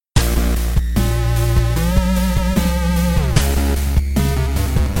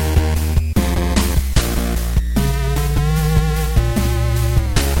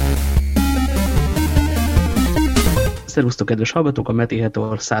Szervusztok, kedves hallgatók, a Meti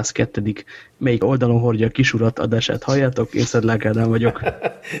Hetor 102. Melyik oldalon hordja a kisurat adását halljátok, én Szedlák Ádám vagyok.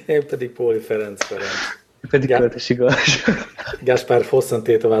 Én pedig Póli Ferenc. Pedig Költes igaz. Gáspár hosszan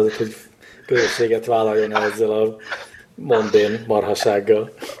tétovázott, hogy közösséget vállaljon ezzel a mondén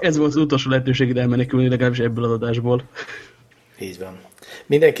marhasággal. Ez volt az utolsó lehetőség ide elmenekülni, legalábbis ebből az adásból. Így van.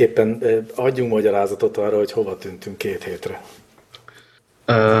 Mindenképpen adjunk magyarázatot arra, hogy hova tűntünk 2 hétre.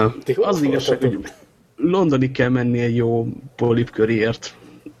 Az igazság, hogy Londonig kell menni egy jó polipköriért.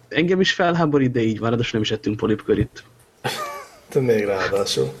 Engem is felháborít, de így van, de nem is ettünk polipkörit. Még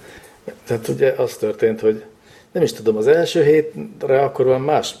ráadásul. Tehát ugye az történt, hogy nem is tudom, az első hétre akkor van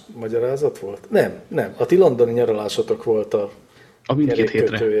más magyarázat volt? Nem. A ti londoni nyaralásotok volt a mindkét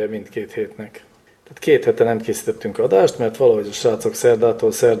hétre. Mindkét hétnek. Tehát 2 hete nem készítettünk adást, mert valahogy a srácok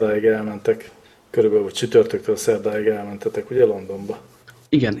szerdától szerdáig elmentek, körülbelül csütörtöktől szerdáig elmentetek, ugye Londonba.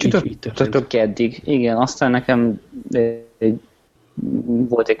 Igen, így történt. Keddig. Igen, aztán nekem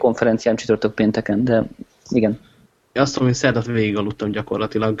volt egy konferenciám csütörtök pénteken, de igen. Azt tudom, hogy szerdát végig aludtam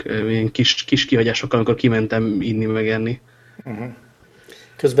gyakorlatilag, ilyen kis kihagyásokkal, amikor kimentem inni, megenni.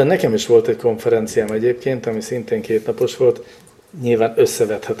 Közben nekem is volt egy konferenciám egyébként, ami szintén 2 napos volt. Nyilván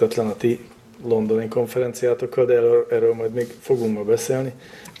összevethetetlen a ti londoni konferenciátokkal, de erről majd még fogunk ma beszélni.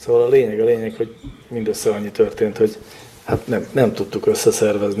 Szóval a lényeg, hogy mindössze annyi történt, hogy hát nem tudtuk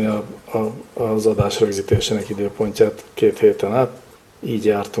összeszervezni az adás rögzítésének időpontját 2 héten át. Így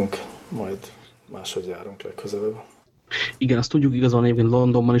jártunk, majd máshogy járunk legközelebb. Igen, azt tudjuk, igazán egyébként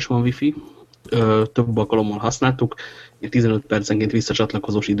Londonban is van wifi, több alkalommal használtuk, 15 percenként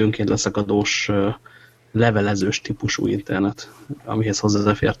visszacsatlakozós, időnként leszakadós, levelezős típusú internet, amihez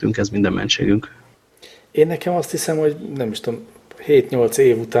hozzáfértünk, ez minden mentségünk. Én nekem azt hiszem, hogy nem is tudom, 7-8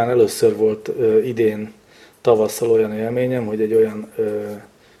 év után először volt idén tavasszal olyan élményem, hogy egy olyan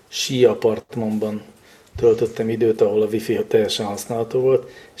sí apartmanban töltöttem időt, ahol a wifi teljesen használható volt,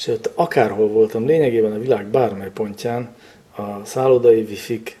 és ott akárhol voltam, lényegében a világ bármely pontján a szállodai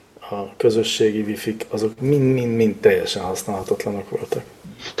wifik, a közösségi wifik, azok mind teljesen használhatatlanok voltak.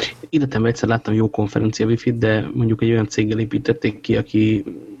 Életemben egyszer láttam jó konferencia wifit, de mondjuk egy olyan céggel építették ki, aki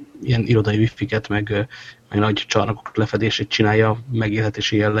ilyen irodai wifiket, meg nagy csarnokok lefedését csinálja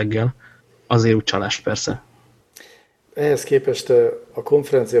megélhetési jelleggel. Azért úgy csalás persze. Ehhez képest a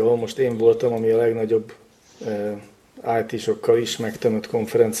konferencia, ahol most én voltam, ami a legnagyobb IT-sokkal is megtömött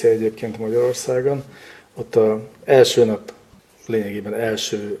konferencia egyébként Magyarországon, ott az első nap, lényegében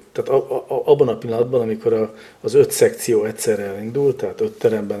tehát abban a pillanatban, amikor az 5 szekció egyszerre elindult, tehát 5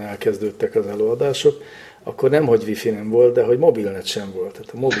 teremben elkezdődtek az előadások, akkor nem, hogy wifi nem volt, de hogy mobilnet sem volt,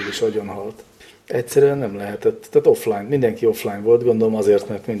 tehát a mobil is agyon halt. Egyszerűen nem lehetett, tehát offline, mindenki offline volt, gondolom azért,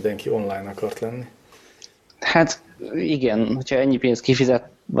 mert mindenki online akart lenni. Hát igen, hogyha ennyi pénzt kifizet,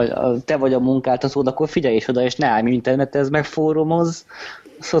 vagy te vagy a munkáltatód, akkor figyelj is oda, és ne állj internetez, meg fórumoz,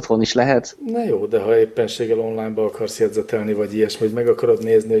 az otthon is lehet. Na jó, de ha éppenséggel online-ba akarsz jegyzetelni, vagy ilyesmi, hogy meg akarod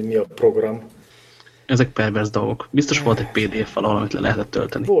nézni, hogy mi a program. Ezek pervers dolgok. Biztos volt egy PDF-val, amit le lehetett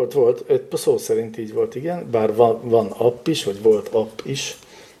tölteni. Volt, szó szerint így volt, igen, bár van app is, vagy volt app is,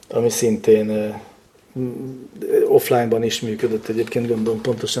 ami szintén offline-ban is működött egyébként, gondolom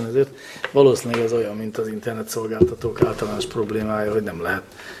pontosan ezért. Valószínűleg ez olyan, mint az internetszolgáltatók általános problémája, hogy nem lehet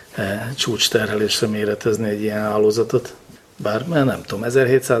csúcsterhelésre méretezni egy ilyen hálózatot. Bár nem tudom,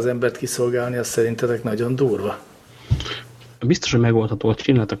 1700 embert kiszolgálni, az szerintetek nagyon durva. Biztos, hogy megoldható, hogy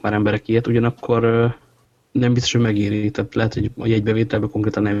csináltak már emberek ilyet, ugyanakkor nem biztos, hogy megéri. Tehát lehet, hogy a jegybevételbe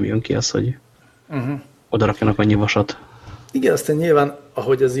konkrétan nem jön ki az, hogy oda rakjanak annyi vasat. Igen, aztán nyilván,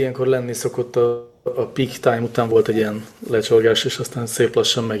 ahogy az ilyenkor lenni szokott, a peak time után volt egy ilyen lecsorgás, és aztán szép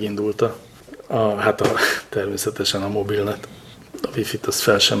lassan megindult természetesen a mobilnet. A wifi-t azt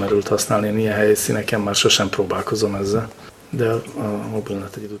fel sem merült használni, én ilyen helyszíneken már sosem próbálkozom ezzel, de a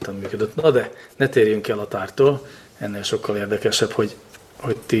mobilnet egy idő után működött. Na de, ne térjünk el a tártól, ennél sokkal érdekesebb, hogy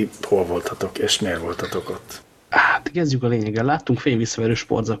ti hol voltatok, és miért voltatok ott. Hát kezdjük a lényeggel. Láttunk fényvisszaverő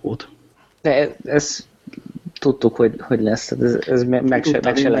sportzakót. De ez tudtuk, hogy lesz. Ez meg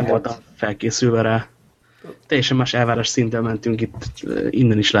se nem voltam felkészülve rá. Teljesen más elvárás szinten mentünk, itt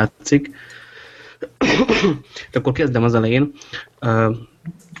innen is látszik. De akkor kezdem az elején.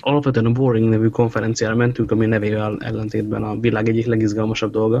 Alapvetően a Boring nevű konferenciára mentünk, ami nevével ellentétben a világ egyik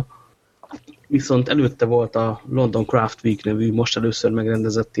legizgalmasabb dolga. Viszont előtte volt a London Craft Week nevű, most először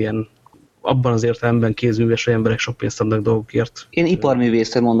megrendezett ilyen, abban az értelemben kézműves, hogy emberek sok pénzt adnak dolgokért. Én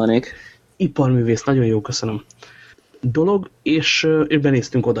iparművészre mondanék. Iparművész, nagyon jó, köszönöm. Dolog, és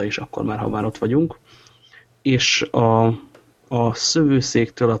benéztünk oda is akkor már, ha már ott vagyunk. És a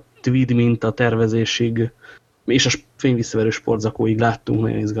szövőszéktől a tweed minta tervezésig és a fényvisszaverő sportzakóig láttunk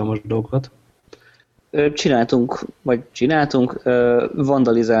nagyon izgalmas dolgokat. Csináltunk,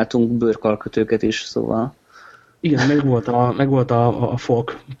 vandalizáltunk bőrkarkötőket is, szóval. Igen, megvolt a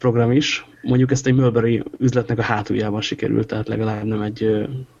folk program is. Mondjuk ezt egy Mulberry üzletnek a hátuljában sikerült, tehát legalább nem egy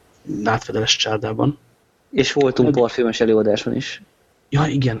átfedeles csárdában. És voltunk parfümös előadáson is. Ja,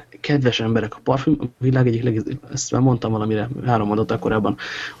 igen, kedves emberek, a parfüm a világ egyik ezt már mondtam valamire 3 mondattal korábban.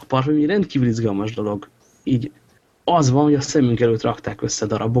 A parfüm egy rendkívül izgalmas dolog. Így az van, hogy a szemünk előtt rakták össze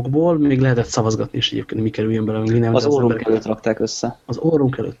darabokból, még lehetett szavazgatni is egyébként, mi kerüljön bele, mi nem. Az orrunk előtt rakták össze. Az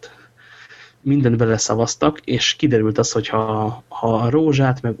orrunk előtt. Mindent bele szavaztak, és kiderült az, hogy ha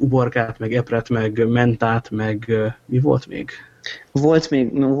rózsát, meg uborkát, meg epret, meg mentát, meg mi volt még? Volt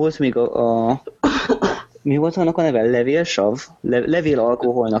még a mi volt annak a neve? Levélsav?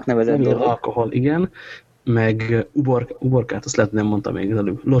 Levélalkoholnak nevezett dolog. Levélalkohol, igen. Meg uborkát, azt lehet nem mondta még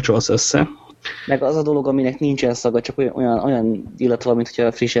előbb. Locsolsz össze. Meg az a dolog, aminek nincsen szaga, csak olyan illatva, mint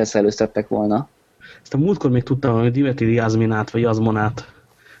hogyha frissen szellőztettek volna. Ezt a múltkor még tudtam, hogy dimetil-jazminát, vagy jazmonát.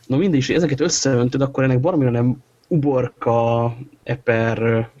 No mindegy, és ezeket összeöntöd, akkor ennek baromira nem uborka,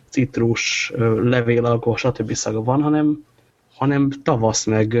 eper, citrus, levélalkohol, stb. Szaga van, hanem tavasz,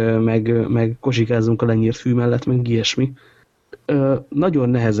 meg kozsikázunk a lenyírt fű mellett, meg ilyesmi. Nagyon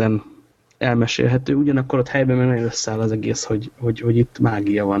nehezen elmesélhető, ugyanakkor ott helyben meg nagyon összeáll az egész, hogy itt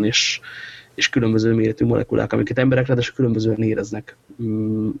mágia van, és különböző méretű molekulák, amiket emberek ráadásul különbözően éreznek,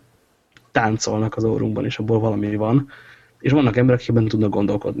 táncolnak az orrunkban, és abból valami van. És vannak emberek, akikben tudnak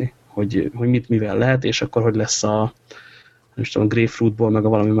gondolkodni, hogy mit mivel lehet, és akkor hogy lesz a grapefruitból, meg a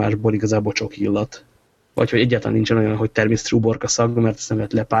valami másból igazából csak illat. Vagy hogy egyáltalán nincsen olyan, hogy természetű uborka szag, mert ezt nem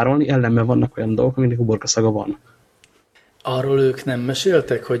lehet lepárolni, ellenben vannak olyan dolgok, aminek uborka szaga van. Arról ők nem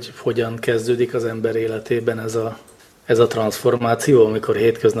meséltek, hogy hogyan kezdődik az ember életében ez a transformáció, amikor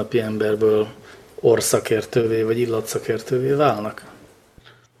hétköznapi emberből orszakértővé vagy illatszakértővé válnak?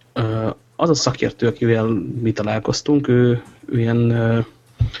 Az a szakértő, akivel mi találkoztunk, ő ilyen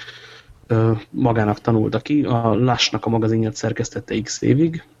magának tanulta ki, a Lush-nak a magazinját szerkesztette x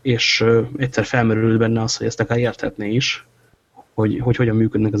évig, és egyszer felmerült benne az, hogy ezt akár érthetné is, hogy hogyan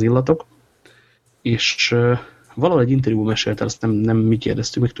működnek az illatok, és valahol egy interjúban mesélte, azt nem mi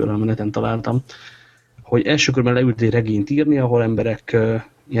kérdeztük, még tőlem a neten találtam, hogy első körben leült egy regényt írni, ahol emberek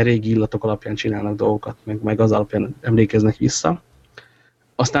ilyen régi illatok alapján csinálnak dolgokat, meg az alapján emlékeznek vissza.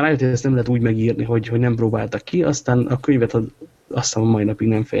 Aztán rájött, hogy ezt nem lehet úgy megírni, hogy nem próbáltak ki, aztán a könyvet aztán a mai napig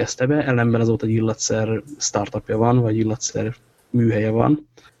nem fejezte be, ellenben azóta egy illatszer startupja van, vagy illatszer műhelye van,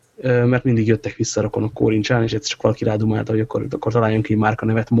 mert mindig jöttek vissza a rokonok kórincsán, és egyszer csak valaki rádumálta, hogy akkor találjunk ki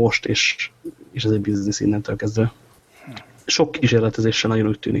márkanevet most, és ez egy biznisz innentől kezdve. Sok kísérletezéssel nagyon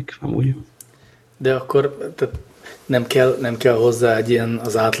úgy tűnik, amúgy. De akkor tehát nem kell hozzá egy ilyen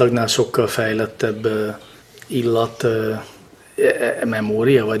az átlagnál sokkal fejlettebb illat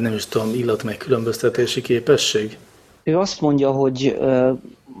memória, vagy nem is tudom, illat megkülönböztetési képesség? Ő azt mondja, hogy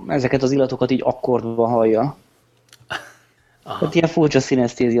ezeket az illatokat így akkordban hallja. Hát ilyen furcsa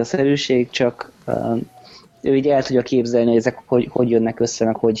szinesztézia-szerűség, csak ő így el tudja képzelni, hogy ezek hogy jönnek össze,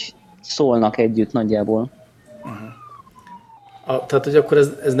 meg hogy szólnak együtt nagyjából. Tehát, hogy akkor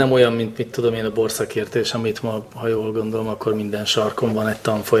ez nem olyan, mint mit tudom én a borszakértés, amit ma, ha jól gondolom, akkor minden sarkon van egy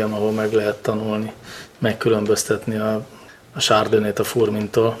tanfolyam, ahol meg lehet tanulni, megkülönböztetni a sárdonét a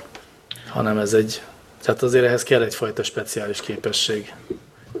furmintól, hanem ez tehát azért ehhez kell egyfajta speciális képesség.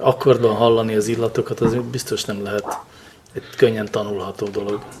 Akkordban hallani az illatokat, az biztos nem lehet egy könnyen tanulható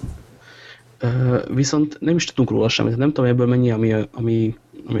dolog. Viszont nem is tudunk róla semmit. Nem tudom ebből mennyi, ami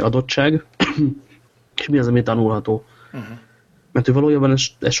adottság, és mi az, ami tanulható. Mert hogy valójában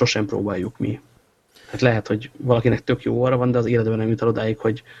ezt sosem próbáljuk mi. Hát lehet, hogy valakinek tök jó orra van, de az életben nem jut el odáig,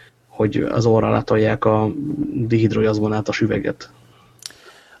 hogy az orra alá tolják a dihidrojazmonátos üveget.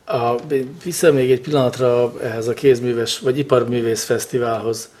 Vissza még egy pillanatra ehhez a kézműves, vagy iparművész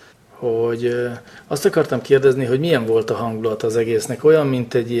fesztiválhoz, hogy azt akartam kérdezni, hogy milyen volt a hangulat az egésznek. Olyan,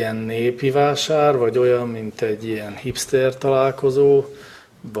 mint egy ilyen népi vásár, vagy olyan, mint egy ilyen hipster találkozó,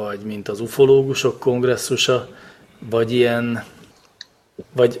 vagy mint az ufológusok kongresszusa, vagy ilyen,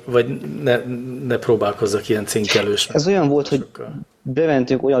 vagy ne próbálkozzak ilyen cinkelős. Ez olyan volt, hogy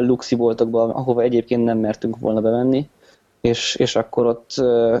bementünk olyan luxiboltokba, ahova egyébként nem mertünk volna bemenni, és akkor ott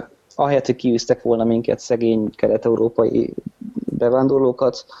ahelyett, hogy kiűztek volna minket szegény kelet-európai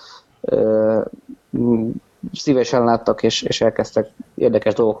bevándorlókat, szívesen láttak, és elkezdtek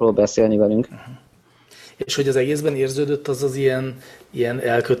érdekes dolgokról beszélni velünk. És hogy az egészben érződött az ilyen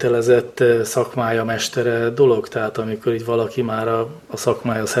elkötelezett szakmája, mestere dolog? Tehát amikor így valaki már a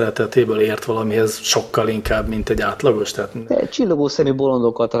szakmája szeretetéből ért valamihez sokkal inkább, mint egy átlagos? Tehát... Csillogó szemű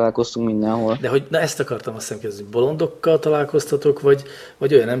bolondokkal találkoztunk mindenhol. De hogy, na ezt akartam azt hiszem kérdezni, bolondokkal találkoztatok,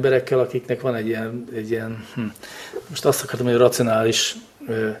 vagy olyan emberekkel, akiknek van egy ilyen most azt akartam, hogy racionális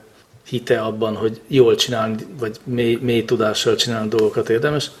hite abban, hogy jól csinálni, vagy mély tudással csinálni dolgokat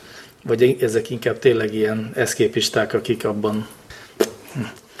érdemes, vagy ezek inkább tényleg ilyen eszképisták, akik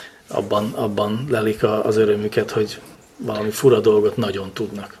abban lelik az örömüket, hogy valami fura dolgot nagyon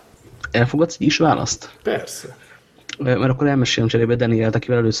tudnak. Elfogadsz is választ? Persze. Mert akkor elmesélem cserébe Danielt,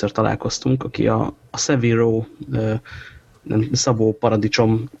 akivel először találkoztunk, aki a Savvy Row Szabó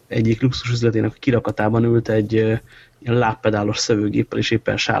Paradicsom egyik luxusüzletének a kirakatában ült egy ilyen lábpedálos szövőgéppel, és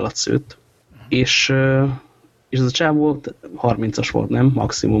éppen sálat szőtt. És ez a csávó 30-as volt, nem?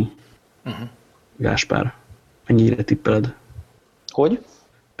 Maximum. Gáspár, mennyire tippeled? Hogy?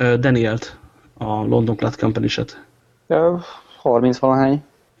 Danielt, a London Cloud Company-set. 30-valahány.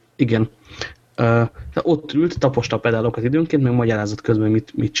 Igen. De ott ült, taposta a pedálokat időnként, meg magyarázott közben,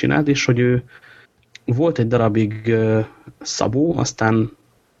 mit csinált, és hogy ő volt egy darabig szabó, aztán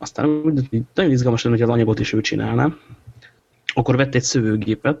nagyon izgalmas lenne, hogy az anyagot is ő csinálná. Akkor vett egy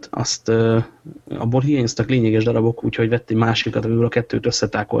szövőgépet, azt abból hiányoztak lényeges darabok, úgyhogy vett egy másikat, amiből a kettőt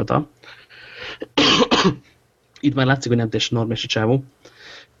összetákolta. Itt már látszik, hogy nem teljesen normális a csávó.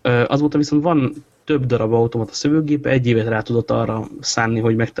 Azóta viszont van több darab automata szövőgépe, egy évet rá tudott arra szánni,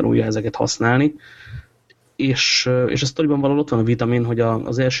 hogy megtanulja ezeket használni. És a sztoriban valahol ott van a vitamin, hogy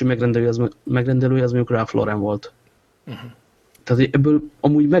az első megrendelője az mondjuk Ralph Lauren volt. Tehát ebből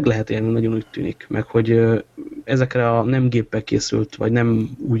amúgy meg lehet élni, nagyon úgy tűnik. Meg hogy ezekre a nem géppel készült, vagy nem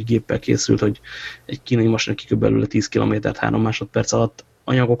úgy géppel készült, hogy egy kínai masina kiköp belőle 10 kilométert 3 másodperc alatt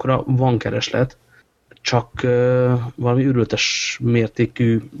anyagokra van kereslet, csak valami őrületes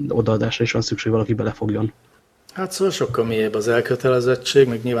mértékű odaadásra is van szükség, hogy valaki belefogjon. Hát szóval sokkal mélyebb az elkötelezettség,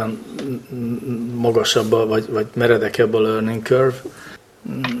 meg nyilván magasabb, vagy meredekebb a learning curve.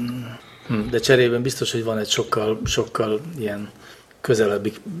 De cserében biztos, hogy van egy sokkal ilyen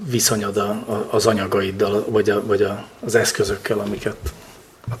közelebbi viszonyod az anyagaiddal, vagy az eszközökkel, amiket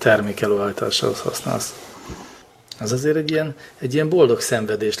a termék előállításához használsz. Az azért egy ilyen boldog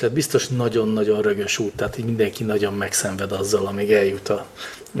szenvedés lett, biztos nagyon-nagyon rögös út, tehát így mindenki nagyon megszenved azzal, amíg eljut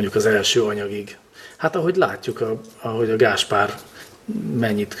mondjuk az első anyagig. Hát ahogy látjuk, ahogy a Gáspár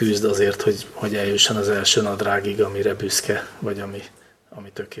mennyit küzd azért, hogy eljusson az első nadrágig, amire büszke, vagy ami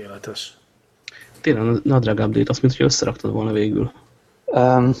tökéletes. Tényleg a nadrág update, azt mint, hogy összeraktad volna végül.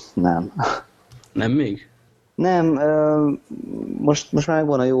 Nem. Nem még? Nem, most már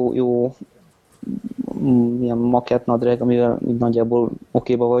megvan a jó ilyen makett nadrág, amivel így nagyjából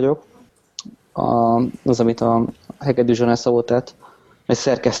okéba vagyok. Az, amit a Hegedű Zsanessa volt, tehát egy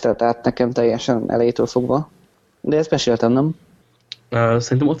szerkesztelt át nekem teljesen elejétől fogva. De ezt meséltem, nem?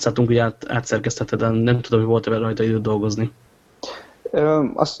 Szerintem ott szálltunk, hogy átszerkesztetted, de nem tudom, hogy volt-e rajta időt dolgozni.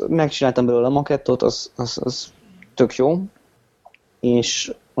 Azt megcsináltam belőle a makettot, az tök jó.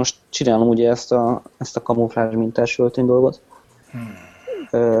 És most csinálom ugye ezt a kamuflázs mintás öltöny dolgot.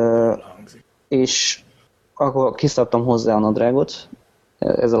 És akkor kiszabtam hozzá a nadrágot,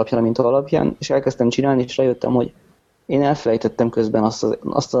 ez alapján, a minta alapján, és elkezdtem csinálni, és rájöttem, hogy én elfelejtettem közben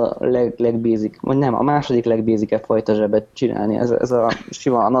azt a legbasic, vagy nem, a második legbasicebb fajta zsebet csinálni, ez a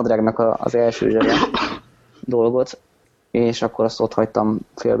sima a nadrágnak az első zsebe dolgot, és akkor azt ott hagytam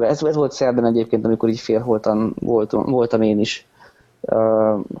félbe. Ez volt szerdán egyébként, amikor így félholtan voltam én is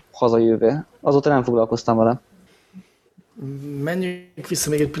hazajöve. Azóta nem foglalkoztam vele. Menjünk vissza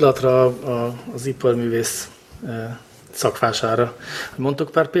még egy pillanatra az iparművész szakvására.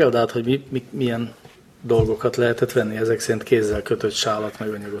 Mondtok pár példát, hogy milyen dolgokat lehetett venni, ezek szerint kézzel kötött sálat, meg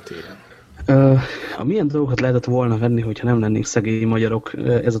anyagot írni. Milyen dolgokat lehetett volna venni, hogyha nem lennénk szegény magyarok?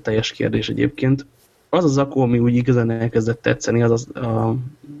 Ez a teljes kérdés egyébként. Az a zakó, ami úgy igazán elkezdett tetszeni, az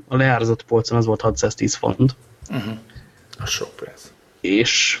a leárazott polcon az volt 610 font. A sok pénz.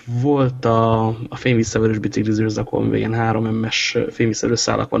 És volt a fényvisszaverős biciklizős zakó, amiben ilyen 3M-es fényvisszaverős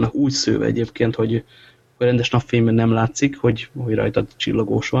szálak vannak úgy szőve egyébként, hogy rendes napfényben nem látszik, hogy rajtad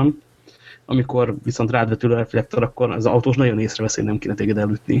csillogós van. Amikor viszont rád vetül a reflektor, akkor az autós nagyon észrevesz, hogy nem kéne téged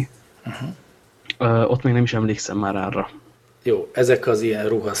elütni. Ott még nem is emlékszem már arra. Jó, ezek az ilyen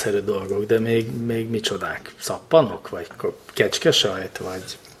ruhaszerű dolgok, de még micsodák? Szappanok? Vagy kecskesajt?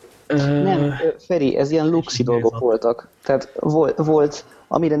 Vagy... Nem, Feri, ez ilyen luxi dolgok voltak. Tehát volt,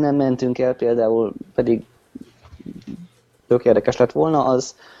 amire nem mentünk el, például pedig tök érdekes lett volna,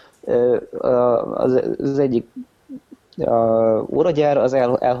 az egyik a óragyár az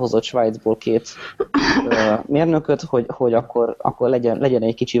elhozott Svájcból 2 mérnököt, hogy akkor legyen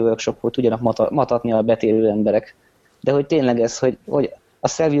egy kicsi workshop, hogy tudjanak matatni a betérő emberek. De hogy tényleg ez, hogy a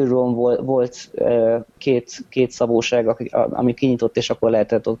Savile-ron volt két szabóság, ami kinyitott, és akkor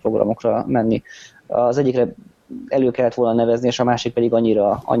lehetett ott programokra menni. Az egyikre elő kellett volna nevezni, és a másik pedig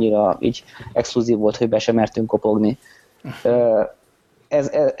annyira így exkluzív volt, hogy be sem mertünk kopogni.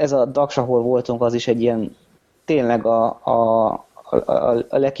 Ez a DAX, ahol voltunk, az is egy ilyen, tényleg a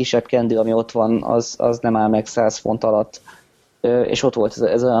legkisebb kendő, ami ott van, az nem áll meg 100 font alatt. És ott volt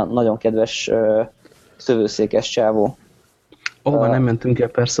ez a nagyon kedves szövőszékes csávó. Ahova nem mentünk el,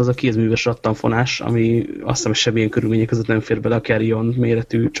 persze, az a kézműves rattanfonás, ami azt hiszem semmilyen körülmények között nem fér bele a Carry-on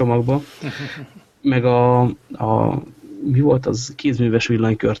méretű csomagba. Meg mi volt az? Kézműves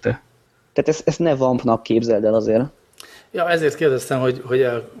villanykörte. Tehát ezt ne vampnak képzeld el azért. Ja, ezért kérdeztem, hogy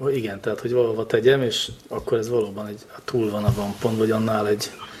igen, tehát hogy valahova tegyem, és akkor ez valóban túl van a vampon, vagy annál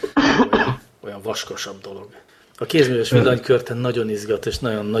egy olyan vaskosabb dolog. A kézműves villanykörten nagyon izgat, és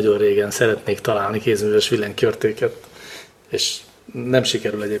nagyon-nagyon régen szeretnék találni kézműves villanykörtéket, és nem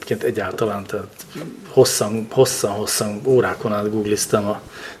sikerül egyébként egyáltalán, tehát hosszan órákon át googliztam a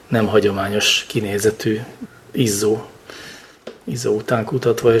nem hagyományos kinézetű izzó után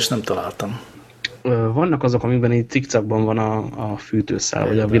kutatva, és nem találtam. Vannak azok, amiben így cikcakban van a fűtőszál,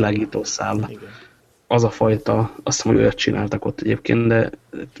 vagy a világítószál. Igen. Az a fajta, azt hiszem, hogy olyat csináltak ott egyébként, de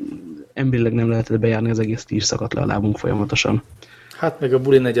emberileg nem lehetett bejárni, az egész tír szakadt le a lábunk folyamatosan. Hát meg a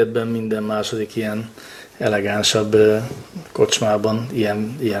buli negyedben minden második ilyen elegánsabb kocsmában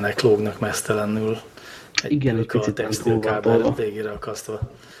ilyenek lógnak meztelenül. Igen, egy picit textilkábel végére akasztva.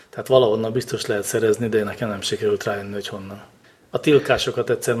 Tehát valahonnan biztos lehet szerezni, de nekem nem sikerült rájönni, hogy honnan. A tilkásokat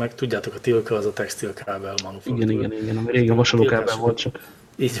egyszer meg, tudjátok, a tilka az a textilkábel manufaktúra. Igen, ami régen vasalókábel volt csak.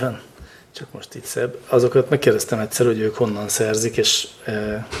 Így van, csak most így szebb. Azokat megkérdeztem egyszer, hogy ők honnan szerzik, és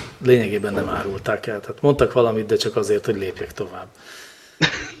lényegében nem árulták el. Tehát mondtak valamit, de csak azért, hogy lépjek tovább.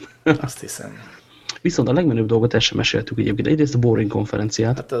 Azt hiszem. Viszont a legmenőbb dolgot el sem meséltük egyébként. Egyrészt a Boring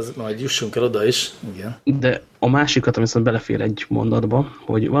konferenciát. Hát az majd jussunk el oda is, igen. De a másikat, ami viszont belefér egy mondatba,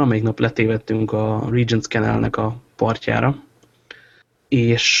 hogy valamelyik nap letévedtünk a Regents Canalnek a partjára,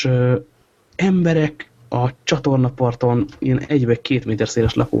 és emberek a csatornaparton ilyen 1-2 méter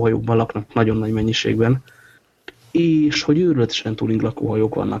széles lakóhajókban laknak nagyon nagy mennyiségben, és hogy őrületesen túling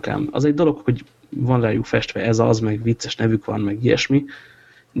lakóhajók vannak ám. Az egy dolog, hogy van rájuk festve ez az, meg vicces nevük van, meg ilyesmi,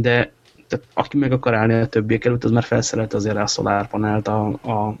 de tehát aki meg akar állni a többiek előtt, az már felszerelte azért a szolárpanelt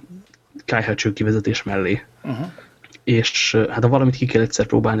a kályhacső kivezetés mellé. És hát ha valamit ki kell egyszer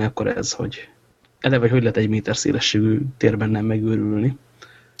próbálni, akkor ez, hogy eleve, hogy lehet 1 méter szélességű térben nem megőrülni.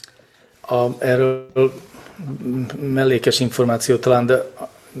 Erről mellékes információ talán, de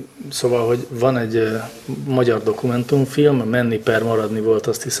szóval, hogy van egy magyar dokumentumfilm, Menni per maradni volt,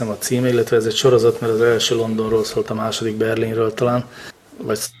 azt hiszem a címe, illetve ez egy sorozat, mert az első Londonról szólt, a második Berlinről talán,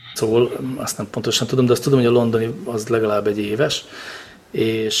 vagy szól, azt nem pontosan tudom, de azt tudom, hogy a londoni az legalább egy éves,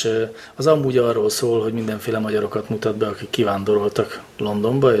 és az amúgy arról szól, hogy mindenféle magyarokat mutat be, akik kivándoroltak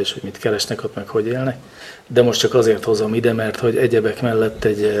Londonba, és hogy mit keresnek ott, meg hogy élnek. De most csak azért hozom ide, mert hogy egyebek mellett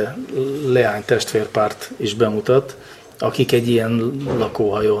egy leány testvérpárt is bemutat, akik egy ilyen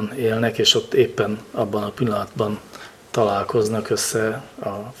lakóhajón élnek, és ott éppen abban a pillanatban találkoznak össze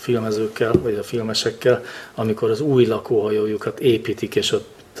a filmezőkkel, vagy a filmesekkel, amikor az új lakóhajójukat építik, és ott,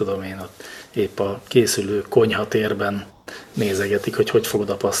 tudom én, ott épp a készülő konyhatérben nézegetik, hogy fog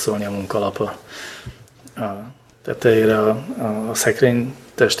oda passzolni a munkalap a tetejére a szekrény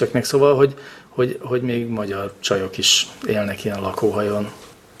testeknek. Szóval, hogy még magyar csajok is élnek ilyen lakóhajón.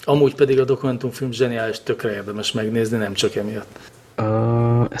 Amúgy pedig a dokumentumfilm zseniális, tökre érdemes megnézni, nem csak emiatt.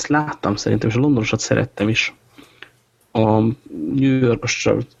 Ezt láttam szerintem, és a londonosat szerettem is. A New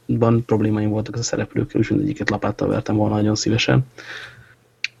Yorkosban problémáim voltak a szereplőkkel, és mindegyiket lapáttal vertem volna nagyon szívesen.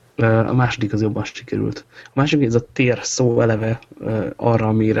 A második az jobban sikerült. A második, ez a tér szó eleve arra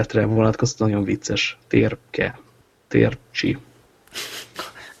a méretre vonatkozott, nagyon vicces. Térke. Tércsi.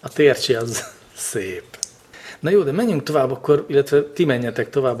 A tércsi az szép. Na jó, de menjünk tovább akkor, illetve ti menjetek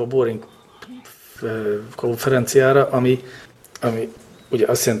tovább a Boring konferenciára, ami ugye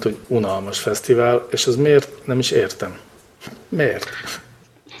azt jelenti, hogy unalmas fesztivál, és az miért? Nem is értem. Miért?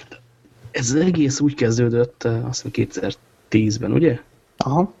 Ez egész úgy kezdődött, azt hiszem 2010-ben, ugye?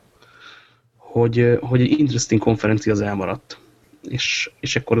 Aha. Hogy egy interesting konferencia az elmaradt.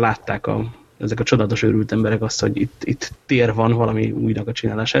 És akkor látták ezek a csodálatos őrült emberek azt, hogy itt tér van valami újnak a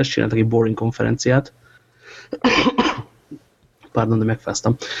csinálásához. Csináltak egy Boring konferenciát. Pardon, de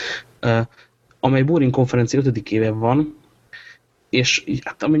megfáztam. Amely Boring konferencia 5. éve van, és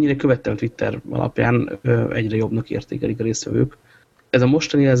hát amennyire követtem Twitter alapján, egyre jobbnak értékelik a résztvevők. Ez a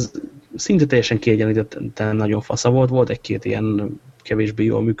mostani, ez szinte teljesen kiegyenlítetten nagyon fasza volt. Volt egy-két ilyen kevésbé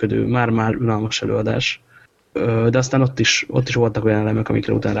jól működő, már-már unalmas előadás. De aztán ott is voltak olyan elemek,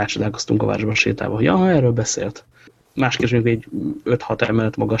 amikre utána rácsodálkoztunk a városban sétálva. Ja, erről beszélt. Másképp mondjuk egy 5-6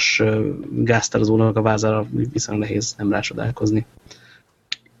 emelet magas gáztározónak a vázára viszonylag nehéz nem rácsodálkozni.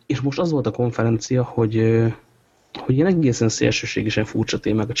 És most az volt a konferencia, hogy ilyen egészen szélsőségesen furcsa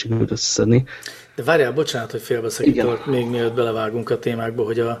témákat sikerült összeszedni. De várjál, bocsánat, hogy félbeszakítok, még mielőtt belevágunk a témákba,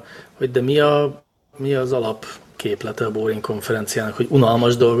 hogy mi az alapképlete a Boring konferenciának, hogy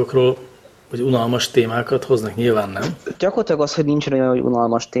unalmas dolgokról, vagy unalmas témákat hoznak, nyilván nem. Gyakorlatilag az, hogy nincs olyan, hogy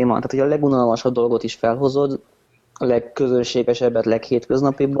unalmas téma. Tehát, hogy a legunalmasabb dolgot is felhozod, a legközönségesebbet,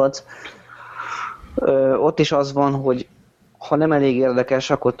 leghétköznapibbat. Ott is az van, hogy ha nem elég érdekes,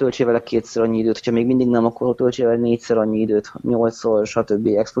 akkor töltsél vele 2-szer annyi időt, ha még mindig nem, akkor töltsél vele 4-szer annyi időt, 8-szor, stb.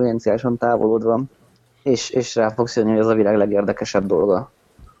 Exponenciálisan távolodva, és rá fogsz jönni, hogy az a világ legérdekesebb dolga.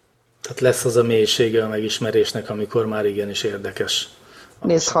 Tehát lesz az a mélysége a megismerésnek, amikor már igenis érdekes.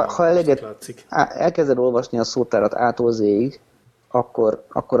 Nézd, ha elkezded olvasni a szótárat A-tól Z-ig, akkor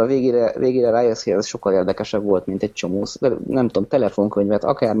a végére rájössz, hogy ez sokkal érdekesebb volt, mint egy csomó, nem tudom, telefonkönyvet,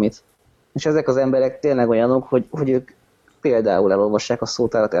 akármit. És ezek az emberek tényleg olyanok, hogy ők például elolvassák a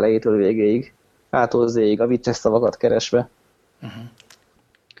szótárat elejétől végéig, A-tól Z-ig, a vicces szavakat keresve. Uh-huh.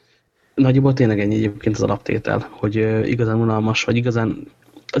 Nagyjából tényleg ennyi egyébként az alaptétel, hogy igazán unalmas, vagy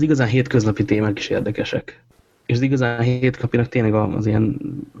az igazán hétköznapi témák is érdekesek. És az igazán hétköznapinak tényleg az ilyen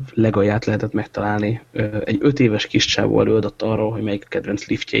legalját lehetett megtalálni. Egy 5 éves kis csávó előadott arról, hogy melyik a kedvenc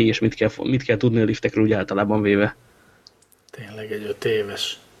liftjei, és mit kell tudni a liftekről úgy általában véve. Tényleg egy 5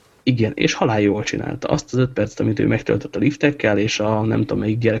 éves. Igen, és halál jól csinálta. Azt az 5 percet, amit ő megtöltött a liftekkel, és a nem tudom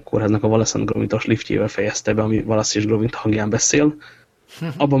melyik gyerekkórháznak a Wallace & Gromitos liftjével fejezte be, ami Wallace és Gromit hangján beszél.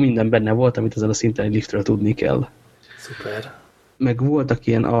 Abban minden benne volt, amit ezen a szinten egy liftről tudni kell. Szuper. Meg voltak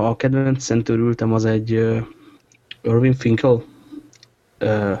ilyen, a kedvenc szentől ültem, az egy Irving Finkel?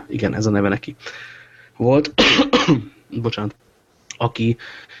 Igen, ez a neve neki. Volt, bocsánat, aki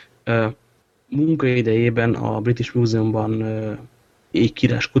munkaidejében a British Museumban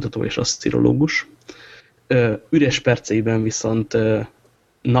égkírás kutató és asztrológus. Üres perceiben viszont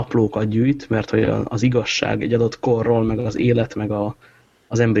naplókat gyűjt, mert hogy az igazság egy adott korról, meg az élet, meg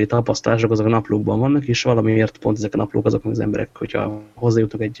az emberi tapasztalások azok a naplókban vannak, és valamiért pont ezek a naplók azok, az emberek, hogyha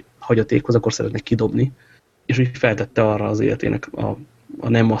hozzájutnak egy hagyatékhoz, akkor szeretnek kidobni. És úgy feltette arra az életének a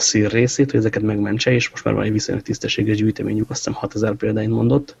nem masszír részét, hogy ezeket megmentse, és most már van egy viszonylag tisztességes gyűjteményük, azt hiszem 6000 példányt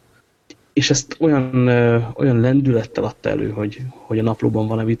mondott. És ezt olyan lendülettel adta elő, hogy a naplóban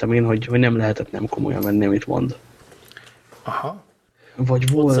van a vitamin, hogy nem lehetett nem komolyan venni, amit mond. Aha.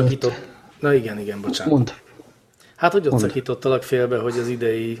 Vagy volt... Na igen, bocsánat. Mondd. Hát, hogy ott szakítottalak félbe, hogy az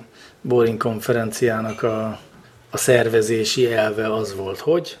idei Boring konferenciának a szervezési elve az volt,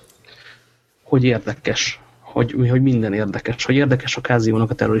 hogy? Hogy érdekes. Hogy minden érdekes. Hogy érdekes a Káziónak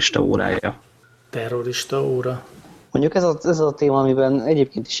a terrorista órája. Terrorista óra? Mondjuk ez a téma, amiben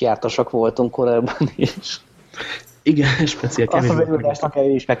egyébként is jártasak voltunk korábban is. Igen, speciál kevés. Azt az előadásnak el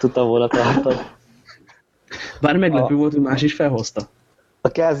is meg tudtam volna tartani. Bár meglepő volt, hogy más is felhozta. A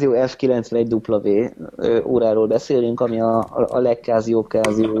Casio F91W óráról beszélünk, ami a legkázióbb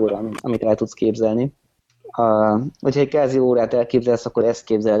óra, amit el tudsz képzelni. Hogyha egy Casio órát elképzelsz, akkor ezt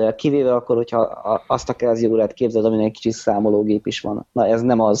képzeld el. Kivéve akkor, hogyha azt a Casio órát képzeld, aminek egy kicsi számológép is van. Na, ez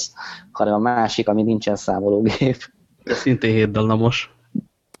nem az, hanem a másik, ami nincsen számológép. Ez szintén 7 dallamos.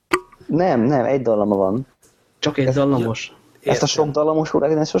 Nem, egy dallama van. Csak egy dallamos? Ezt a sok dallamos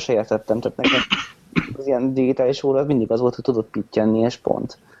órát én ezt sose értettem, csak nekem az ilyen digitális óra mindig az volt, hogy tudod pittyenni, és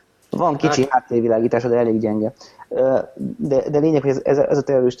pont. Van kicsi háttérvilágítása, de elég gyenge. De lényeg, hogy ez a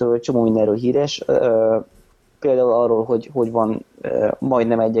terrorista egy csomó mindenről híres. Például arról, hogy van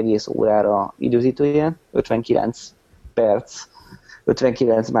majdnem 1 egész órára időzítője, 59 perc,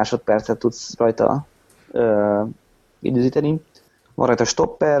 59 másodpercet tudsz rajta időzíteni. Van rajta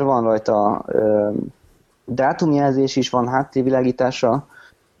stopper, van rajta dátumjelzés is, van háttérvilágítása,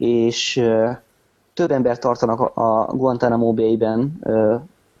 és több ember tartanak a Guantanamo Bay-ben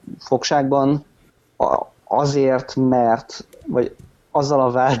fogságban azért, mert, vagy azzal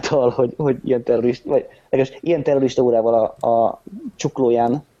a vádtal, hogy ilyen terrorista órával a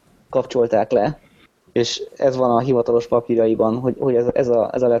csuklóján kapcsolták le, és ez van a hivatalos papírjaiban, hogy ez a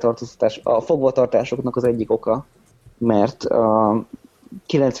letartóztatás a fogvatartásoknak az egyik oka, mert a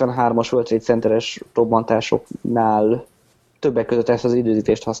 93-as World Trade Center-es robbantásoknál többek között ezt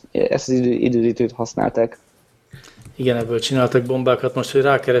az időzítőt használták. Igen, ebből csináltak bombákat. Most, hogy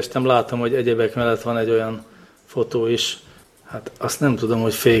rákerestem, látom, hogy egyebek mellett van egy olyan fotó is. Hát azt nem tudom,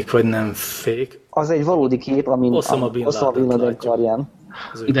 hogy fake vagy nem fake. Az egy valódi kép, amin Osama Bin Laden karján.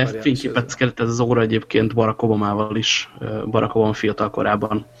 Ide fényképet kellett ez az óra egyébként Barack Obamával is, Barack Obama fiatal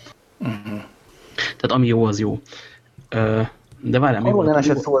korában. Tehát ami jó, az jó. De várjál, mi arról volt? nem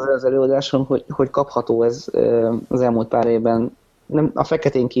esett szó az előadáson, hogy kapható ez az elmúlt pár évben. Nem, a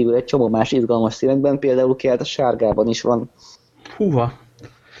feketén kívül egy csomó más izgalmas színekben, például kelt a sárgában is van. Húha!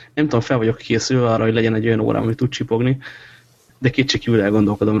 Nem tudom, fel vagyok készülve arra, hogy legyen egy olyan órám, ami tud csipogni, de kétségkívül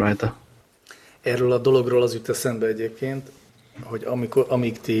elgondolkodom rajta. Erről a dologról az jut eszembe egyébként, hogy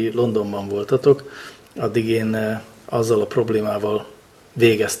amíg ti Londonban voltatok, addig én azzal a problémával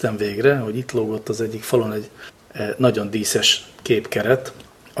végeztem végre, hogy itt lógott az egyik falon egy nagyon díszes képkeret,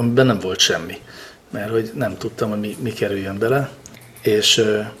 amiben nem volt semmi, mert hogy nem tudtam, hogy mi kerüljön bele,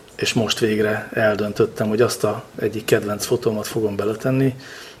 és most végre eldöntöttem, hogy azt a egyik kedvenc fotómat fogom beletenni,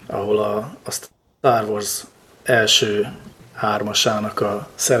 ahol a Star Wars első hármasának a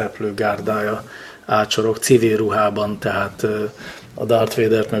szereplő gárdája ácsorog civil ruhában, tehát a Darth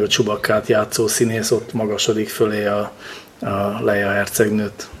Vadert meg a Chewbaccát játszó színész ott magasodik fölé a Leia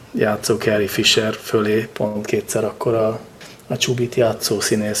hercegnőt játszó Carrie Fisher fölé, pont kétszer akkor a Chewbit játszó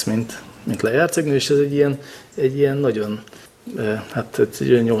színész, mint Leia hercegnő, és ez egy ilyen nagyon, hát egy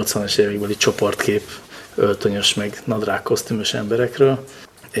 80-as évekbeli csoportkép öltönyös meg nadrág kosztümös emberekről,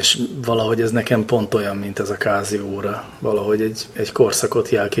 és valahogy ez nekem pont olyan, mint ez a Casio óra. Valahogy egy korszakot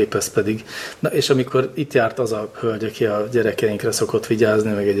jelképez pedig. Na, és amikor itt járt az a hölgy, aki a gyerekeinkre szokott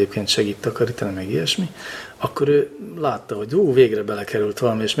vigyázni, meg egyébként segít takarítani, meg ilyesmi, akkor ő látta, hogy végre belekerült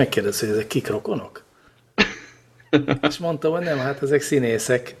valami, és megkérdezte, hogy ezek kik, rokonok? És mondtam, hogy nem, hát ezek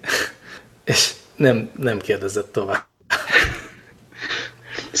színészek. És nem kérdezett tovább.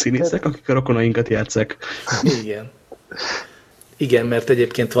 Színészek, akik a rokonainkat játsszák. Igen, mert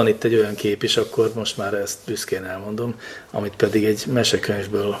egyébként van itt egy olyan kép is, akkor most már ezt büszkén elmondom, amit pedig egy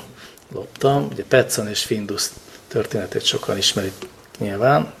mesekönyvből loptam. Ugye Petson és Findus történetét sokan ismerik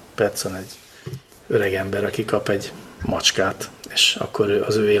nyilván. Petson egy öreg ember, aki kap egy macskát, és akkor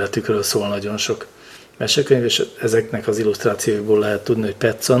az ő életükről szól nagyon sok mesekönyv, és ezeknek az illusztrációkból lehet tudni, hogy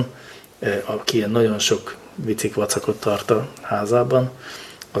Petson, aki ilyen nagyon sok vicikvacakot tart a házában,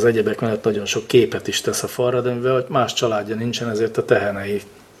 az egyebek mellett nagyon sok képet is tesz a falra, de mivel más családja nincsen, ezért a tehenei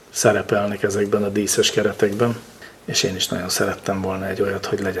szerepelnek ezekben a díszes keretekben. És én is nagyon szerettem volna egy olyat,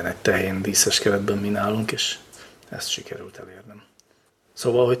 hogy legyen egy tehén díszes keretben mi nálunk, és ezt sikerült elérnem.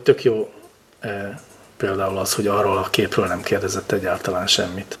 Szóval, hogy tök jó például az, hogy arról a képről nem kérdezett egyáltalán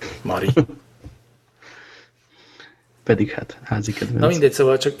semmit Mari. Pedig hát házi kedvenc. Na mindegy,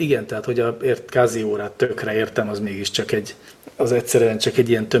 szóval csak igen, tehát hogy a Casio-órát tökre értem, az mégiscsak az egyszerűen csak egy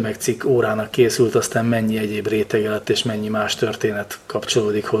ilyen tömegcikk órának készült, aztán mennyi egyéb rétege lett, és mennyi más történet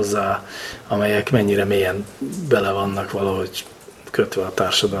kapcsolódik hozzá, amelyek mennyire mélyen bele vannak valahogy kötve a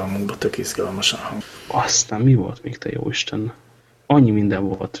társadalmunkba, tök izgalmasan hang. Aztán mi volt még, te jóisten? Annyi minden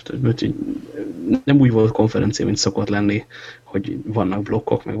volt. Nem úgy volt konferencia, mint szokott lenni, hogy vannak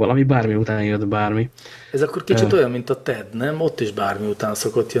blokkok, meg valami, bármi után jött bármi. Ez akkor kicsit olyan, mint a TED, nem? Ott is bármi után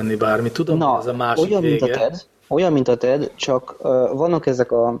szokott jönni bármi. Tudom, hogy ez a másik olyan, vége. Olyan, mint a TED, csak vannak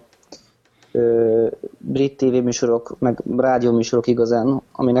ezek a brit tévéműsorok, meg rádióműsorok igazán,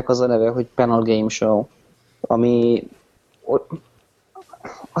 aminek az a neve, hogy Panel Game Show, ami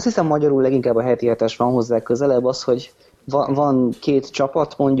azt hiszem magyarul leginkább a heti hetes van hozzá közelebb, az, hogy van két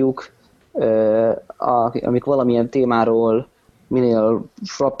csapat mondjuk, amik valamilyen témáról minél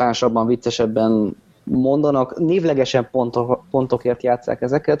frappánsabban, viccesebben mondanak, névlegesen pontokért játsszák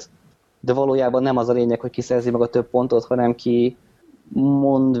ezeket, de valójában nem az a lényeg, hogy ki szerzi meg a több pontot, hanem ki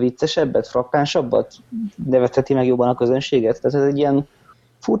mond viccesebbet, frappánsabbat, nevetheti meg jobban a közönséget. Tehát ez egy ilyen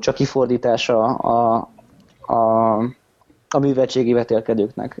furcsa kifordítása a műveltségi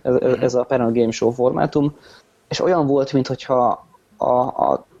vetélkedőknek, ez a Panel Game Show formátum. És olyan volt, mintha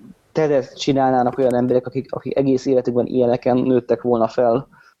a TED-et csinálnának olyan emberek, akik egész életükben ilyeneken nőttek volna fel,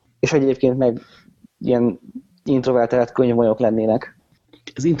 és egyébként meg ilyen introvertált könyvmolyok lennének.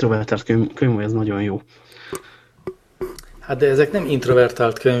 Az introvertált könyvmoly, ez nagyon jó. Hát de ezek nem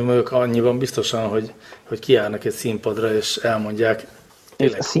introvertált könyvmolyok annyiban biztosan, hogy kiállnak egy színpadra és elmondják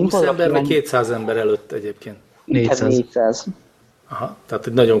tényleg 20 ember, vagy 200 ember előtt egyébként? 400. Aha, tehát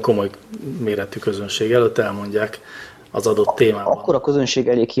egy nagyon komoly méretű közönség előtt elmondják az adott témában. Akkor a közönség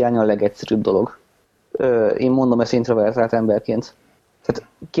elég hiánya a legegyszerűbb dolog. Én mondom ezt introvertált emberként. Tehát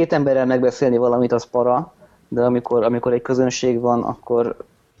két emberrel megbeszélni valamit, az para, de amikor egy közönség van, akkor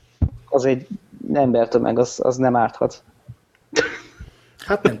az egy embertömeg, az nem árthat.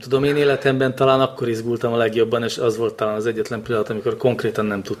 Hát nem tudom, én életemben talán akkor izgultam a legjobban, és az volt talán az egyetlen pillanat, amikor konkrétan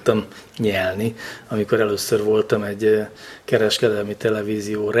nem tudtam nyelni, amikor először voltam egy kereskedelmi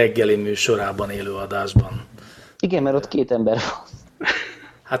televízió reggeli műsorában, élőadásban. Igen, mert ott 2 ember van.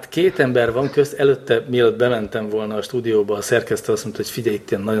 Hát 2 ember van közt, előtte, mielőtt bementem volna a stúdióba, a szerkesztő azt mondta, hogy figyelj,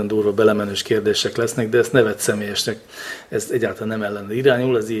 itt ilyen nagyon durva belemenős kérdések lesznek, de ezt ne vedd személyesnek, ez egyáltalán nem ellen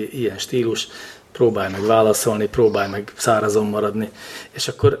irányul, ez ilyen stílus, próbálj meg válaszolni, próbálj meg szárazon maradni.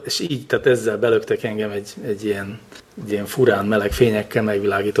 És így, tehát ezzel belöktek engem egy ilyen furán meleg fényekkel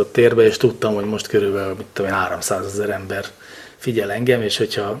megvilágított térbe, és tudtam, hogy most körülbelül 300 000 ember figyel engem, és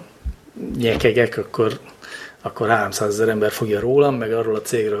hogyha nyekegek, akkor 300 000 ember fogja rólam, meg arról a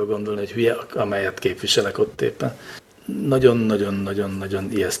cégről gondolni, hogy hülye, amelyet képviselek ott éppen.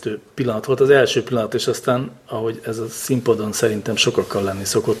 Nagyon-nagyon-nagyon-nagyon ijesztő pillanat volt. Az első pillanat, és aztán, ahogy ez a színpadon szerintem sokakkal lenni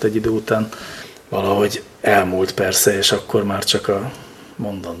szokott egy idő után, valahogy elmúlt persze, és akkor már csak a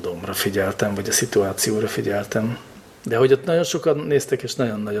mondandómra figyeltem, vagy a szituációra figyeltem. De hogy ott nagyon sokan néztek, és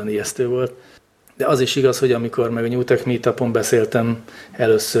nagyon-nagyon ijesztő volt. De az is igaz, hogy amikor meg a New Tech Meetupon beszéltem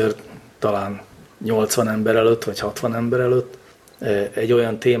először talán 80 ember előtt, vagy 60 ember előtt, egy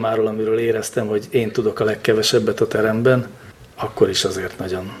olyan témáról, amiről éreztem, hogy én tudok a legkevesebbet a teremben, akkor is azért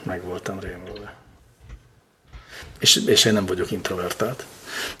nagyon meg voltam rémülve. És én nem vagyok introvertált.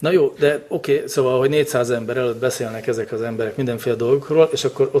 Na jó, de oké, szóval, hogy 400 ember előtt beszélnek ezek az emberek mindenféle dolgokról, és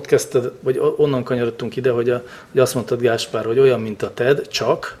akkor ott kezdted, vagy onnan kanyarodtunk ide, hogy azt mondtad, Gáspár, hogy olyan, mint a TED,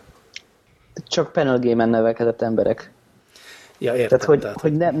 csak... Csak panel game-en nevelkedett emberek. Ja, értem. Tehát,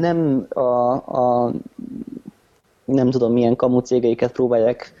 hogy nem nem tudom milyen kamu cégeiket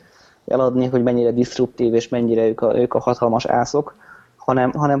próbálják eladni, hogy mennyire disruptív és mennyire ők a hatalmas ászok,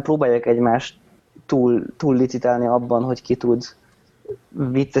 hanem próbálják egymást túl licitálni abban, hogy ki tud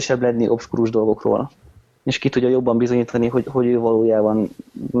viccesebb lenni obskurus dolgokról. És ki tudja jobban bizonyítani, hogy ő valójában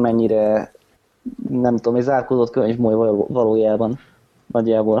mennyire, nem tudom, egy zárkózott könyvmoly valójában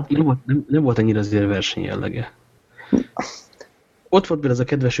nagyjából. Nem volt ennyire azért verseny jellege. Ott volt például ez a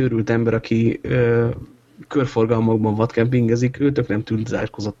kedves őrült ember, aki körforgalmakban vadkempingezik, ő tök nem tűnt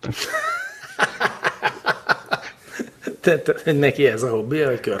zárkozottak. Neki ez a hobbija,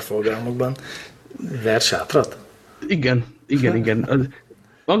 hogy körforgalmakban ver sátrat? Igen.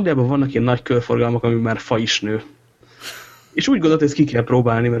 Magdában vannak ilyen nagy körforgalmak, ami már fa is nő. És úgy gondolt, hogy ezt ki kell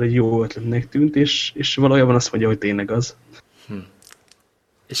próbálni, mert egy jó ötletnek tűnt, és valójában azt mondja, hogy tényleg az.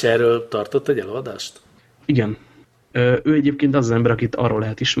 És erről tartott egy előadást? Igen. Ő egyébként az ember, akit arról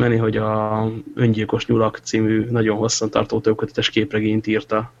lehet ismerni, hogy a Öngyilkos nyulak című nagyon hosszan tartó tőkötetes képregényt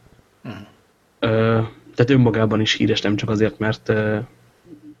írta. Tehát önmagában is híres, nem csak azért,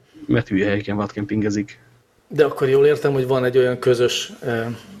 mert hülye helyeken vadkempingezik. De akkor jól értem, hogy van egy olyan közös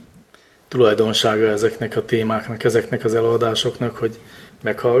tulajdonsága ezeknek a témáknak, ezeknek az előadásoknak, hogy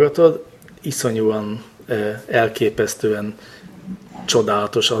meghallgatod, iszonyúan elképesztően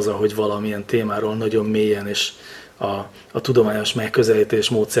csodálatos az, ahogy valamilyen témáról nagyon mélyen és a tudományos megközelítés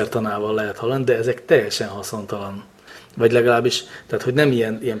módszertanával lehet hallani, de ezek teljesen haszontalan. Vagy legalábbis, tehát hogy nem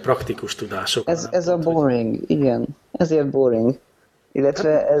ilyen praktikus tudások. Ez a boring, hogy... igen. Ezért boring.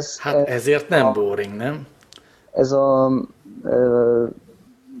 Illetve ez... Hát ezért nem boring, nem? Ez a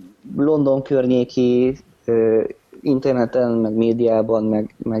London környéki interneten, meg médiában,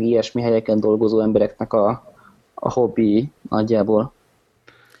 meg ilyesmi helyeken dolgozó embereknek a hobbi nagyjából.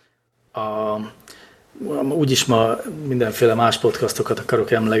 Úgyis ma mindenféle más podcastokat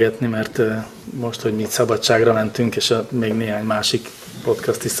akarok emlegetni, mert most, hogy mi szabadságra mentünk, és még néhány másik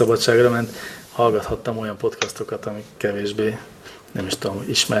podcast is szabadságra ment, hallgathattam olyan podcastokat, amik kevésbé, nem is tudom,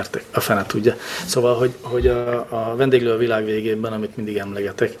 ismertek, a fene tudja. Szóval, hogy a vendéglő a világ végében, amit mindig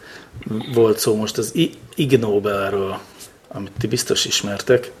emlegetek, volt szó most az Ig Nobelről, amit ti biztos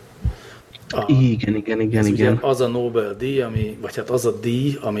ismertek. Igen. Az a Nobel-díj, vagy hát az a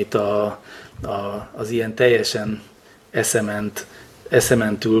díj, amit az ilyen teljesen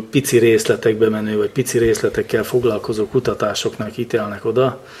eszementül pici részletekbe menő, vagy pici részletekkel foglalkozó kutatásoknak ítélnek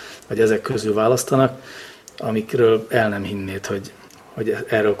oda, vagy ezek közül választanak, amikről el nem hinnéd, hogy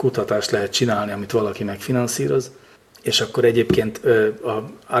erről kutatást lehet csinálni, amit valaki megfinanszíroz. És akkor egyébként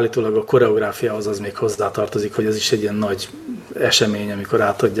állítólag a koreográfiához az még hozzátartozik, hogy ez is egy ilyen nagy esemény, amikor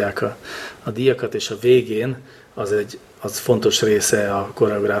átadják a díjakat, és a végén az fontos része a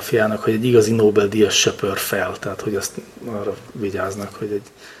koreográfiának, hogy egy igazi Nobel-díjas söpör fel, tehát hogy azt arra vigyáznak, hogy egy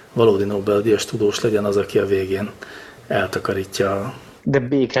valódi Nobel-díjas tudós legyen az, aki a végén eltakarítja. De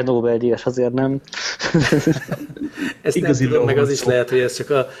béke Nobel-díjas azért nem. Ezt igazi nem tudom, meg az is lehet, hogy ez csak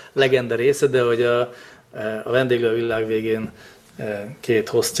a legenda része, de hogy a vendéglő a világ végén két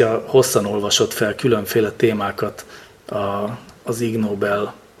hostja hosszan olvasott fel különféle témákat az Ig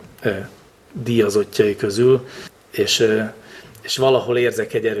Nobel díjazottjai közül, és valahol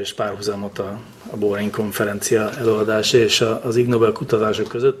érzek egy erős párhuzamot a Boring konferencia előadása és az Ig Nobel kutatások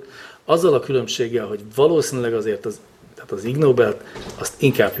között, azzal a különbséggel, hogy valószínűleg azért tehát az Ig Nobelt azt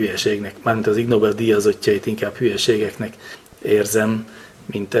inkább hülyeségnek, mármint az Ig Nobel díjazottjait inkább hülyeségeknek érzem,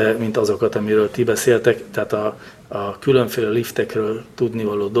 mint azokat, amiről ti beszéltek. Tehát a különféle liftekről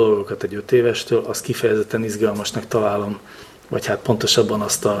tudnivaló dolgokat egy 5 évestől, azt kifejezetten izgalmasnak találom, vagy hát pontosabban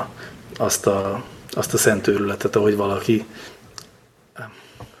azt a szent őrületet, ahogy valaki...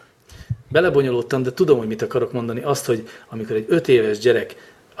 Belebonyolódtam, de tudom, hogy mit akarok mondani. Azt, hogy amikor egy 5 éves gyerek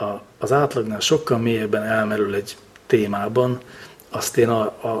az átlagnál sokkal mélyebben elmerül egy témában, azt én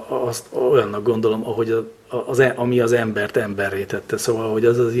azt olyannak gondolom, ahogy ami az embert emberré tette. Szóval, hogy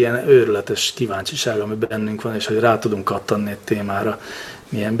az ilyen őrületes kíváncsiság, ami bennünk van, és hogy rá tudunk kattanni egy témára,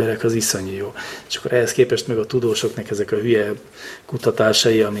 mi emberek, az iszonyú jó. És akkor ehhez képest meg a tudósoknak ezek a hülye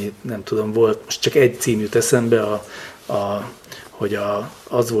kutatásai, ami nem tudom, volt, most csak egy cím jut eszembe, hogy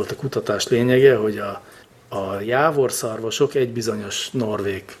az volt a kutatás lényege, hogy a jávorszarvasok egy bizonyos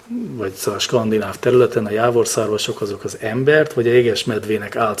norvég, vagy szóval skandináv területen a jávorszarvasok azok az embert, vagy a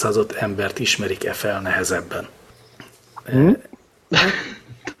jegesmedvének álcázott embert ismerik-e fel nehezebben.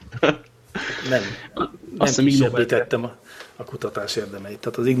 Nem kisebbítettem a kutatás érdemeit.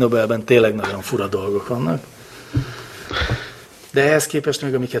 Tehát az Ig Nobelben tényleg nagyon fura dolgok vannak. De ehhez képest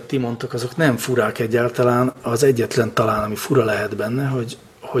meg, amiket ti mondtok, azok nem furák egyáltalán. Az egyetlen talán, ami fura lehet benne,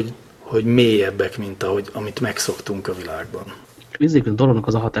 hogy mélyebbek, mint amit megszoktunk a világban. Nézzék, a dolognak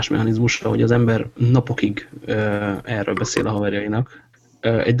az a hatásmechanizmusra, hogy az ember napokig erről beszél a haverjainak.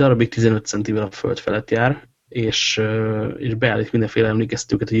 Egy darabig 15 centivel a föld felett jár, és beállít mindenféle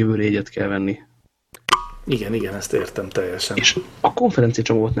emlékeztetőket, hogy jövőre egyet kell venni. Igen, ezt értem teljesen. És a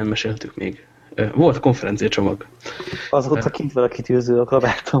konferenciacsomagot nem meséltük még. Volt konferenciacsomag. Azóta kint vele kitűző a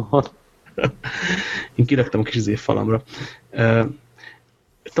kabátomon. Én kiraktam a kis falamra.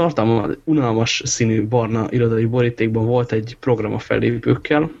 Tartalma unalmas színű barna irodai borítékban volt egy program a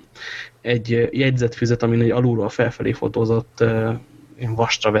fellépőkkel, egy jegyzetfüzet, amin egy alulról felfelé fotózott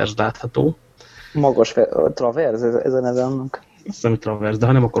vastraverz látható. Magas traverz, ez a neve annak? Azt hiszem, hogy traverz, de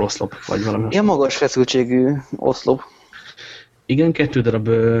ha nem, akkor oszlop, vagy valami. Ilyen magas feszültségű oszlop. Igen, 2 darab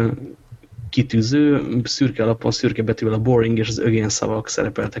kitűző, szürke alapon, szürke betűvel a boring és az ögén szavak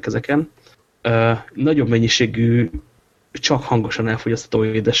szerepeltek ezeken. Nagyobb mennyiségű, csak hangosan elfogyasztható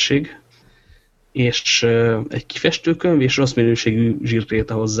édesség, és egy kifestőkönyv, és rossz minőségű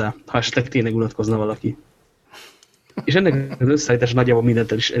zsírkréta hozzá, ha esetleg tényleg unatkozna valaki. És ennek az összeállítás nagyjából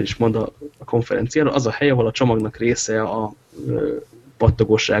mindent el is mond a konferenciára. Az a hely, ahol a csomagnak része a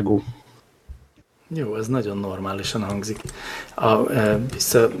pattogóságú. Jó, ez nagyon normálisan hangzik.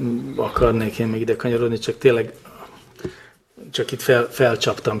 Vissza akarnék én még ide kanyarodni, csak tényleg csak itt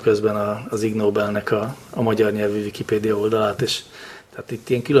felcsaptam közben az Ig Nobelnek a magyar nyelvű Wikipédia oldalát, és tehát itt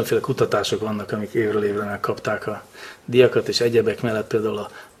ilyen különféle kutatások vannak, amik évről évre megkapták a díjakat, és egyebek mellett például a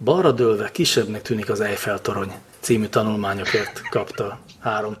balra dőlve kisebbnek tűnik az Eiffel-torony című tanulmányokért kapta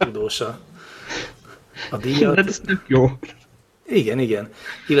 3 tudósa a díjat. Ez tök jó. Igen.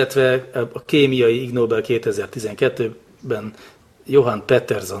 Illetve a kémiai Ig Nobel 2012-ben Johan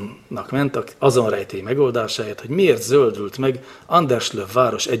Petterssonnak ment azon rejtély megoldásáért, hogy miért zöldült meg Anderslöv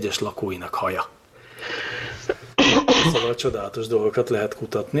város egyes lakóinak haja. Szóval csodálatos dolgokat lehet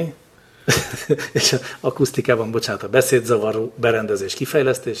kutatni. És akusztikában, a beszédzavaró berendezés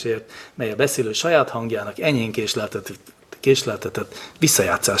kifejlesztéséért, mely a beszélő saját hangjának enyhén késleltetett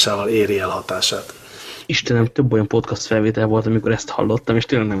visszajátszásával éri el hatását. Istenem, több olyan podcast felvétel volt, amikor ezt hallottam, és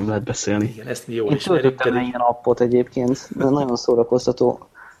tényleg nem lehet beszélni. Igen, ezt mi jól ismerjük. Én töltöttem ilyen appot egyébként, nagyon szórakoztató.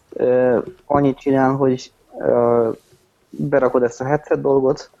 Annyit csinál, hogy berakod ezt a headset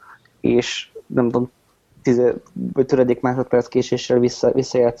dolgot, és nem tudom, 10 vagy töredék másodperc késéssel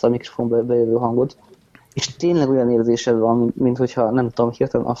visszajátsza a mikrofonba bejövő hangot. És tényleg olyan érzésed van, mint hogyha nem tudom,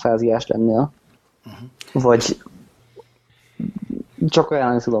 hirtelen afáziás lennél. Vagy csak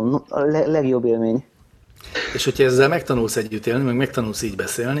ajánlani tudom, a legjobb élmény. És hogyha ezzel megtanulsz együtt élni, meg megtanulsz így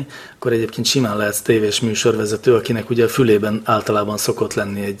beszélni, akkor egyébként simán lehetsz tévés műsorvezető, akinek ugye a fülében általában szokott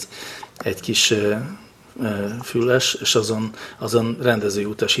lenni egy kis füles, és azon rendezői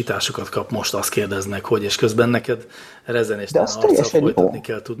utasításokat kap, most azt kérdeznek, hogy, és közben neked rezenéstelen arccal folytatni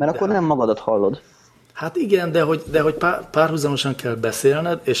kell tudni. Mert akkor nem magadat hallod. Hát igen, de hogy párhuzamosan kell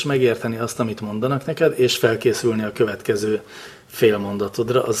beszélned, és megérteni azt, amit mondanak neked, és felkészülni a következő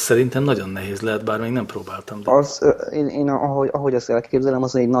félmondatodra, az szerintem nagyon nehéz lehet, bár még nem próbáltam. De... Én ahogy azt elképzelem,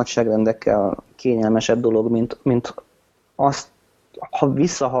 az egy nagyságrendekkel kényelmesebb dolog, mint azt, ha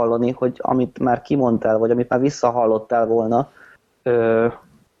visszahallani, hogy amit már kimondtál, vagy amit már visszahallottál volna,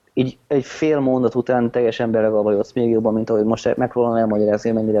 így egy fél mondat után teljesen belegabajodsz, még jobban, mint ahogy most megpróbálom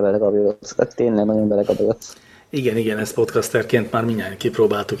elmagyarázni, mennyire belegabajodsz. Tehát tényleg nagyon belegabajodsz. Igen, ezt podcasterként már mindjárt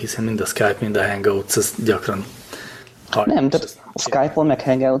kipróbáltuk, hiszen mind a Skype, mind a Hangouts, ez gyakran nem, tehát a Skype-on, meg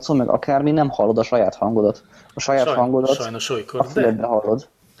Hangoutson, meg akármi nem hallod a saját hangodat. A saját hangodat sajnos olykor, a füledbe hallod.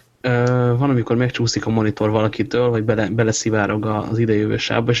 Van, amikor megcsúszik a monitor valakitől, vagy beleszivárog az idejövő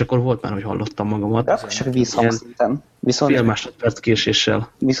sávba, és akkor volt már, hogy hallottam magamat. De akkor csak vízhangszinten. Fél másodperc késéssel.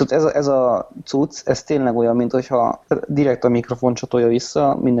 Viszont ez a cucc, ez tényleg olyan, mint hogyha direkt a mikrofon csatolja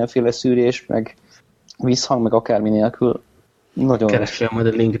vissza, mindenféle szűrés, meg vízhang, meg akármi nélkül. Nagyon keresel majd a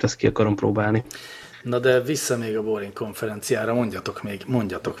linket, ezt ki akarom próbálni. Na de vissza még a Boring konferenciára,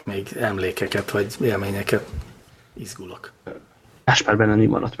 mondjatok még emlékeket, vagy élményeket. Izgulok. Gáspár benne mi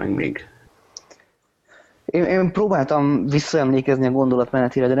maradt meg még? Én próbáltam visszaemlékezni a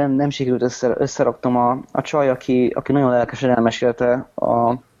gondolatmenetére, de nem sikerült összeraktam a csaj, aki nagyon lelkesen elmesélte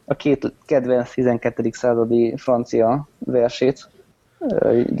a két kedvenc 12. századi francia versét.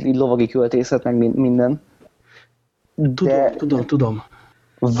 Így lovagi költészet, meg minden. Tudom.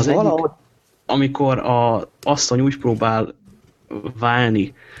 Az egyik, amikor az asszony úgy próbál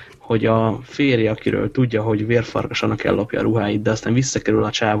válni, hogy a férje, akiről tudja, hogy vérfarkasanak ellopja a ruháit, de aztán visszakerül a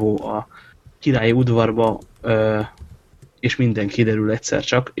csávó a királyi udvarba, és minden kiderül egyszer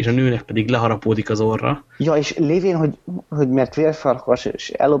csak, és a nőnek pedig leharapódik az orra. Ja, és lévén, hogy mert vérfarkas, és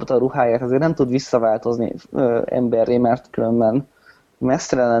ellopta a ruháját, azért nem tud visszaváltozni emberré, mert különben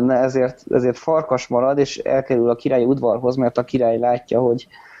messzre lenne, ezért farkas marad, és elkerül a királyi udvarhoz, mert a király látja,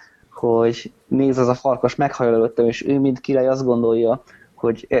 hogy néz, az a farkas meghajol előttem, és ő, mint király, azt gondolja,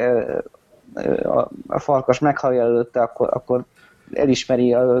 hogy a farkas meghallja előtte, akkor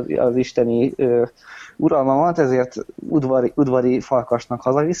elismeri az isteni uralmamat, ezért udvari farkasnak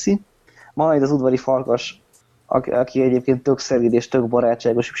hazaviszi. Majd az udvari farkas, aki egyébként tök szelíd és tök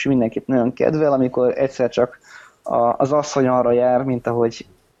barátságos, és mindenkit nagyon kedvel, amikor egyszer csak az asszony arra jár, mint ahogy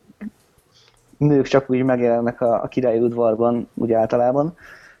nők csak úgy megjelennek a királyi udvarban, úgy általában,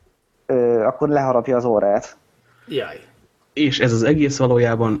 akkor leharapja az orrát. Jaj. És ez az egész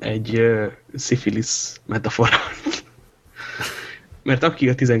valójában egy szifilisz metafora. Mert aki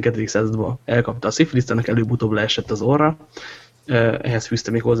a 12. században elkapta a szifiliszt, annak előbb-utóbb leesett az orra. Ehhez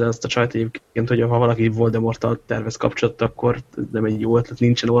fűzte még hozzá azt a csajt egyébként, hogy ha valaki Voldemorttal tervez kapcsolatot, akkor nem egy jó ötlet,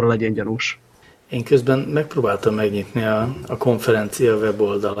 nincsen orra, legyen gyanús. Én közben megpróbáltam megnyitni a konferencia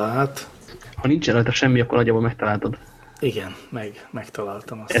weboldalát. Ha nincsen rajta semmi, akkor nagyjából megtaláltad. Igen,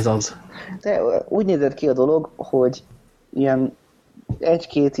 megtaláltam azt. Ez az. De úgy nézett ki a dolog, hogy ilyen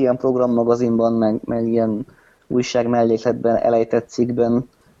egy-két ilyen programmagazinban, meg ilyen újság mellékletben, elejtett cikkben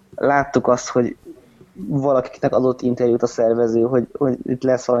láttuk azt, hogy valakinek adott interjút a szervező, hogy itt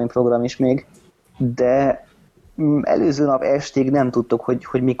lesz valami program is még, de előző nap estig nem tudtuk,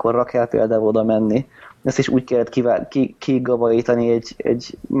 hogy mikorra kell például oda menni. Ezt is úgy kellett kigabajítani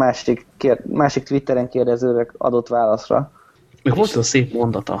egy másik Twitteren kérdezőnek adott válaszra. Meg volt a szép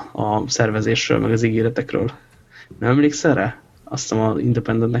mondata a szervezésről, meg az ígéretekről. Nem emlékszel rá? Azt hiszem az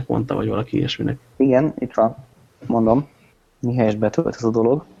Independentnek mondta, vagy valaki ilyesminek. Igen, itt van. Mondom. Mi helyes betölt ez a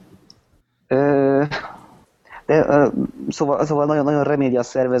dolog. Szóval nagyon-nagyon reméli a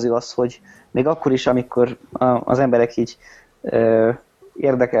szervező azt, hogy még akkor is, amikor az emberek így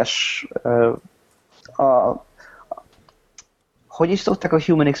érdekes... hogy is szokták a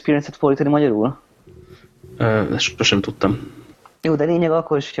human experience-et fordítani magyarul? Ezt sosem tudtam. Jó, de lényeg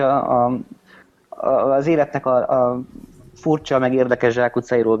akkor is, hogyha az életnek a furcsa, meg érdekes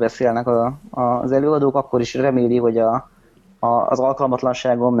zsákutcáiról beszélnek az előadók, akkor is reméli, hogy az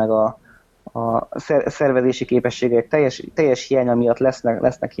alkalmatlanságon, meg a szervezési képességek teljes hiánya miatt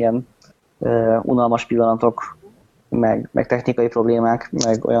lesznek ilyen unalmas pillanatok, meg technikai problémák,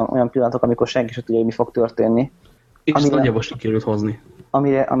 meg olyan pillanatok, amikor senki sem tudja, hogy mi fog történni. És ezt nagyjából sikerült hozni.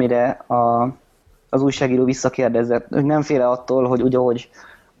 Amire az újságíró visszakérdezett, hogy nem féle attól, hogy úgy, ahogy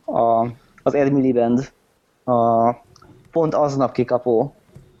az Ed Miliband pont aznap kikapó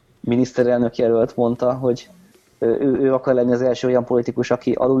miniszterelnök jelölt mondta, hogy ő akar lenni az első olyan politikus,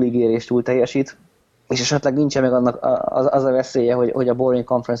 aki aluligérést túl teljesít, és esetleg nincsen meg annak az a veszélye, hogy a Boring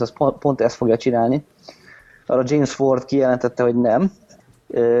Conference az pont ezt fogja csinálni. Arra James Ford kijelentette, hogy nem.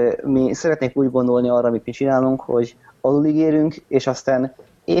 Mi szeretnénk úgy gondolni arra, amit mi csinálunk, hogy aluligérünk, és aztán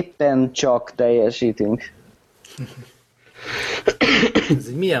éppen csak teljesítünk. Ez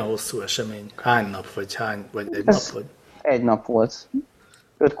egy milyen hosszú esemény? Hány nap, vagy egy nap? Vagy? Egy nap volt.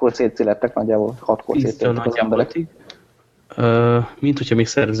 5-kor szétszélettek nagyjából, 6-kor szétszélettek az emberek. Mint hogyha még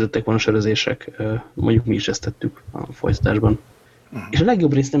szerveződtek volna sörözések, mondjuk mi is ezt tettük a folytatásban. És a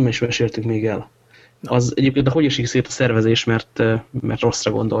legjobb részt nem is meséltük még el. Az egyébként hogy esik szét a szervezés, mert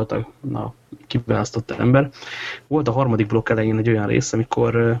rosszra gondoltak a kiválasztott ember. Volt a harmadik blokk elején egy olyan rész,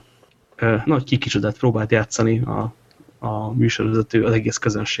 amikor nagy kikicsodát próbált játszani a műsorvezető az egész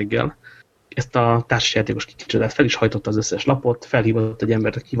közönséggel. Ezt a társasjátékos kikicsodát fel is hajtotta az összes lapot, felhívott egy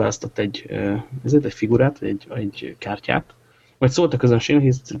embert, kiválasztott egy figurát, egy kártyát, majd szólt a közönségnek,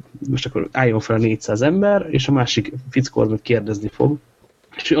 hogy most akkor álljon fel a 400 ember, és a másik fickó majd kérdezni fog.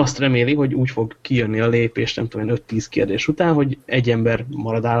 És ő azt reméli, hogy úgy fog kijönni a lépés, nem tudom, 5-10 kérdés után, hogy egy ember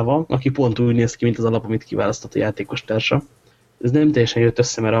marad állva, aki pont úgy néz ki, mint az alap, amit kiválasztott a játékos társa. Ez nem teljesen jött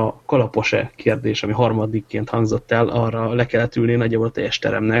össze, mert a kalapos-e kérdés, ami harmadikként hangzott el, arra le kellett ülni nagyjából a teljes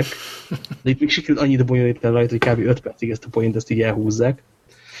teremnek. De itt még sikerült annyit bonyolítani rajta, hogy kb. 5 percig ezt a point ezt így elhúzzák.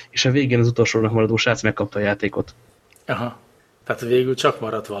 És a végén az utolsónak maradó srác megkapta a játékot. Aha. Tehát végül csak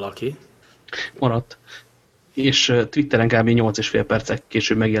maradt valaki. Maradt. És Twitteren kb. 8,5 percek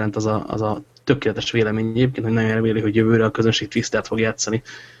később megjelent az a tökéletes vélemény egyébként, hogy nagyon reméli, hogy jövőre a közönség Twistert fog játszani.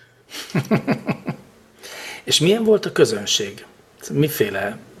 És milyen volt a közönség?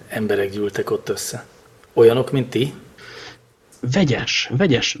 Miféle emberek gyűltek ott össze? Olyanok, mint ti? Vegyes.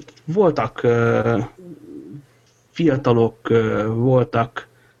 Voltak fiatalok, voltak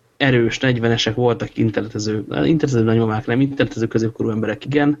erős 40-esek, voltak internetező nagymamák, nem internetező középkorú emberek,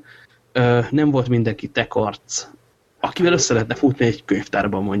 igen. Nem volt mindenki tech arc, akivel össze lehetne futni egy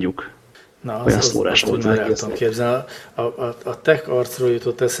könyvtárban mondjuk. Na, azt már el tudom képzelni. A tech arcról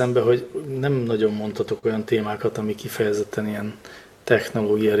jutott eszembe, hogy nem nagyon mondhatok olyan témákat, ami kifejezetten ilyen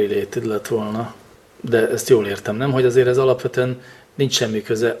technológia related lett volna. De ezt jól értem, nem? Hogy azért ez alapvetően nincs semmi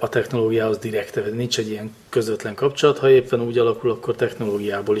köze a technológiához direkte, nincs egy ilyen közvetlen kapcsolat. Ha éppen úgy alakul, akkor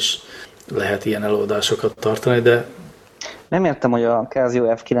technológiából is lehet ilyen előadásokat tartani, de... Nem értem, hogy a Casio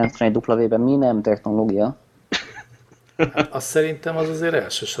F91W-ben mi nem technológia. Azt szerintem az azért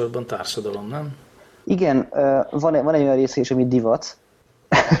elsősorban társadalom, nem? Igen, van egy olyan része is, ami divat.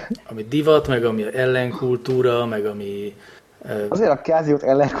 Ami divat, meg ami ellenkultúra, meg ami... Azért a Casio-t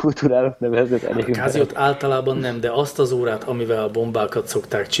ellenkultúrára nevezett elég. A Casio-t általában nem, de azt az órát, amivel a bombákat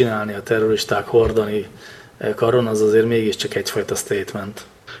szokták csinálni, a terroristák hordani karon, az azért mégiscsak egyfajta statement.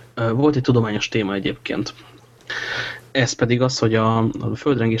 Volt egy tudományos téma egyébként. Ez pedig az, hogy a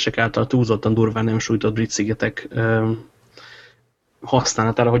földrengések által túlzottan durván nem sújtott brit szigetek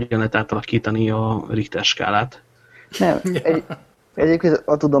használatára hogyan lehet átalakítani a Richter skálát. Nem, egyébként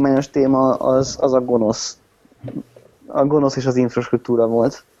a tudományos téma az a gonosz. A gonosz és az infrastruktúra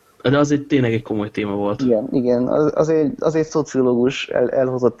volt. De az tényleg egy komoly téma volt. Igen. Azért szociológus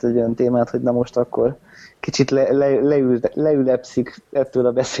elhozott egy olyan témát, hogy na most akkor kicsit leülepszik ettől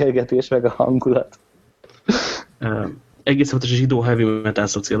a beszélgetés meg a hangulat. Egész volt a zsidó heavy metal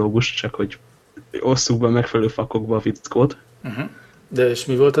szociológus, csak hogy osszuk be a megfelelő fakokba a fickót. De és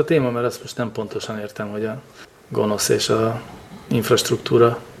mi volt a téma? Mert azt most nem pontosan értem, hogy a gonosz és a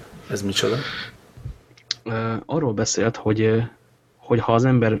infrastruktúra, ez micsoda? Arról beszélt, hogy ha az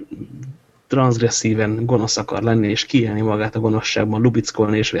ember transzgresszíven gonosz akar lenni, és kiélni magát a gonoszságban,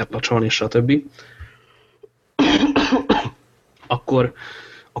 lubickolni és vérpacsolni, és stb., akkor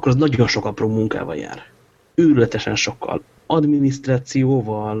az nagyon sok apró munkával jár. Őrületesen sokkal.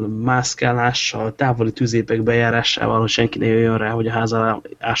 Adminisztrációval, mászkálással, távoli tüzépek bejárásával, hogy senki ne jöjjön rá, hogy a ház alá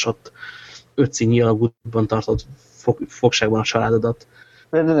ásott 5 színnyi alagútban tartott fogságban a családodat.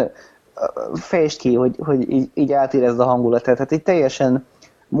 Fejtsd ki, hogy így átérezd a hangulatát. Tehát így teljesen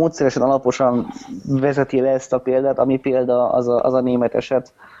módszeresen, alaposan vezeti le ezt a példát, ami példa az a német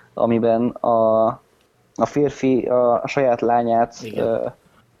eset, amiben a férfi a saját lányát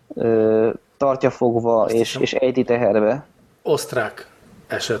tartja fogva és ejti teherbe. Osztrák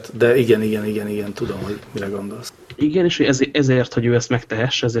eset, de igen, tudom, hogy mire gondolsz. Igen, és ezért, hogy ő ezt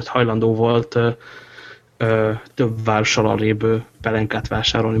megtehesse, ezért hajlandó volt több várossal arrébb pelenkát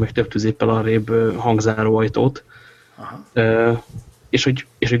vásárolni, meg több tüzéppel arrébb hangzáróajtót. És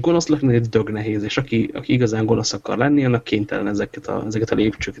hogy gonosz lakni egy dög nehéz, és aki igazán gonosz akar lenni, annak kénytelen ezeket a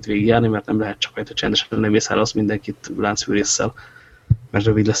lépcsőket végigjárni, mert nem lehet csak hogy csendesen nem mész el azt mindenkit láncfűrésszel, mert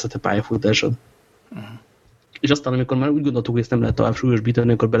rövid lesz a te pályafutásod. És aztán, amikor már úgy gondoltuk, hogy ezt nem lehet tovább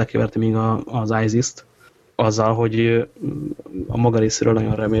súlyosbítani, akkor belekeverte még az ISIS-t, azzal, hogy a maga részéről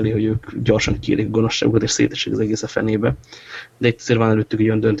nagyon reméli, hogy ők gyorsan kiérik a gonoszságukat, és szétesik az egész a fenébe. De itt azért van előttük egy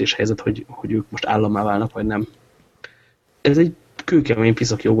olyan döntéshelyzet, hogy ők most állammá válnak, vagy nem. Ez egy kőkemény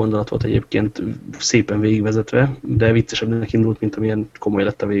piszak jó gondolat volt egyébként, szépen végigvezetve, de viccesebbnek indult, mint amilyen komoly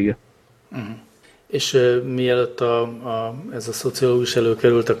lett a vége. És mielőtt ez a szociológus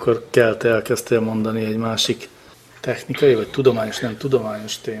előkerült, akkor Kelte elkezdtél mondani egy másik technikai, vagy tudományos, nem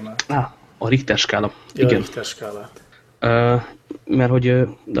tudományos témát. A Richter skála. Ja, igen. A Richter skálát. Mert hogy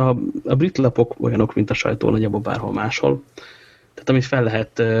a brit lapok olyanok, mint a sajtó nagyjából bárhol máshol. Tehát amit fel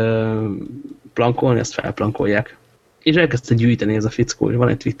lehet plankolni, azt felplankolják. És elkezdte gyűjteni ez a fickó, és van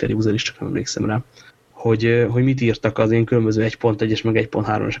egy Twitter user is, csak nem emlékszem rá, hogy mit írtak az én különböző 1.1-es meg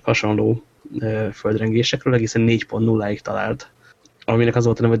 1.3-es hasonló földrengésekről, egészen 4.0-ig talált, aminek az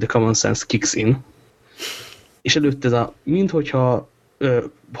volt a neve, hogy The Common Sense Kicks In. És előtte ez minthogyha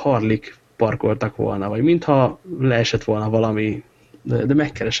Harlik parkoltak volna, vagy mintha leesett volna valami, de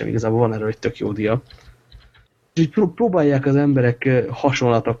megkeresem, igazából van erről egy tök jó dia. És próbálják az emberek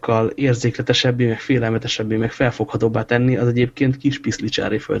hasonlatokkal érzékletesebbé, meg félelmetesebbé, meg felfoghatóbbá tenni az egyébként kis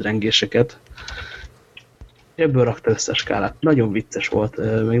piszlicsári földrengéseket. Ebből rakta össze a skálát. Nagyon vicces volt,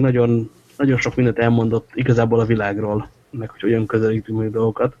 meg nagyon, nagyon sok mindent elmondott igazából a világról, meg hogy olyan közelítünk még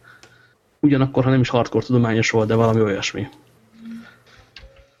dolgokat. Ugyanakkor, ha nem is hardcore tudományos volt, de valami olyasmi.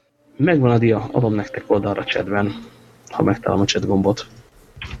 Megvan a dia, adom nektek oldalra chatben, ha megtalálom a chat gombot.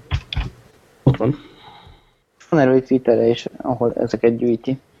 Ott van. Van erről egy Twitterre is, ahol ezeket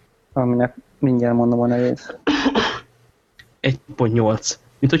gyűjti, aminek mindjárt mondom a nevét. 1.8.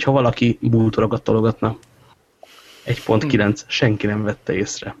 Mint hogyha valaki bútorokat tologatna. 1.9. Senki nem vette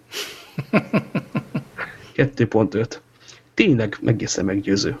észre. 2.5. Tényleg egészen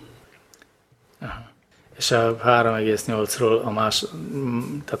meggyőző. Aha. És a 3,8-ról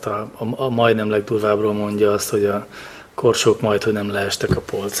tehát a majdnem legdurvábbról mondja azt, hogy a korsók majd, hogy nem leestek a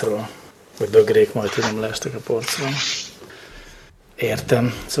polcról. Vagy bögrék majd, hogy nem leestek a polcról.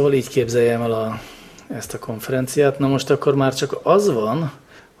 Értem. Szóval így képzeljem el ezt a konferenciát. Na most akkor már csak az van,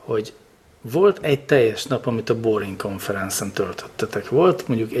 hogy volt egy teljes nap, amit a Boring konferencen töltöttetek. Volt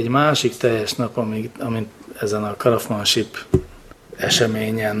mondjuk egy másik teljes nap, amit ezen a Craftsmanship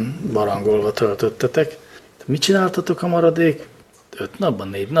eseményen barangolva töltöttetek. Mit csináltatok a maradék 5 napban,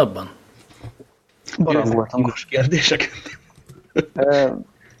 4 napban? Barangoltunk. Kérdések.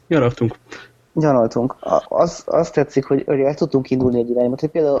 Nyaraltunk. Nyaraltunk. Az tetszik, hogy el tudtunk indulni egy irányba.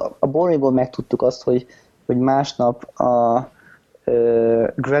 Például a Boringból megtudtuk azt, hogy másnap a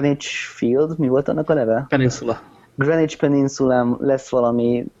Greenwich Field, mi volt annak a neve? Peninsula. Greenwich Peninsulán lesz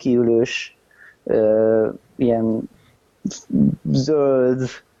valami kiülős, ilyen zöld,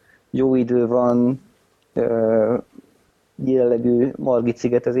 jó idő van, jellegű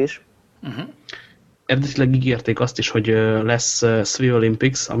Margit-szigetezés. Eredetileg ígérték azt is, hogy lesz Swiss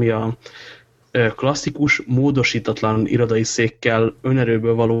Olympics, ami a klasszikus, módosítatlan irodai székkel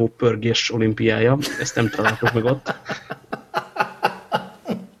önerőből való pörgés olimpiája. Ezt nem találtuk meg ott.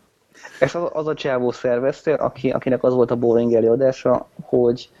 Ezt az a csávó szervezte, akinek az volt a Boring előadása,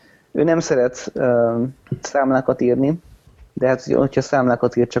 hogy ő nem szeret számlákat írni, de hát, hogyha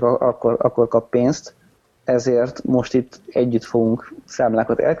számlákat ír, csak akkor kap pénzt, ezért most itt együtt fogunk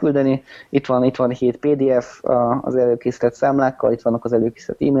számlákat elküldeni. Itt van 7 PDF az előkészített számlákkal, itt vannak az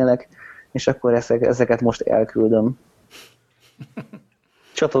előkészített e-mailek, és akkor ezeket most elküldöm.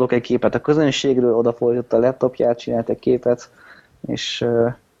 Csatolok egy képet a közönségről, odafordított a laptopját, csinált egy képet, és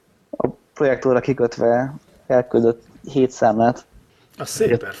a projektorra kikötve elküldött 7 számlát. A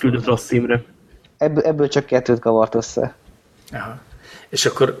szép küldött rossz címre. Ebből csak 2 kavart össze. Aha. És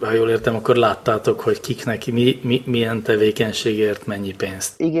akkor, ha jól értem, akkor láttátok, hogy kiknek milyen tevékenységért mennyi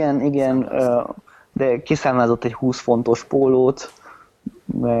pénzt. Igen, de kiszámlázott egy 20 fontos pólót,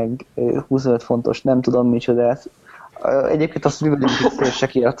 meg 25 fontos nem tudom micsodát. Egyébként azt művelünk se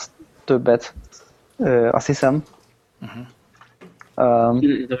kért többet, azt hiszem. A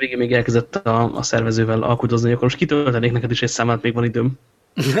végén még elkezdett a szervezővel alkudozni, akkor most kitöltenék neked is egy számát, még van időm.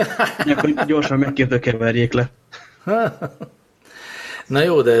 Akkor gyorsan megkérdőkeverjék le. Na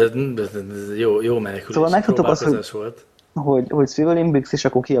jó, de jó menekülés. Szóval megtudtuk azt, hogy Swiss Olympics, és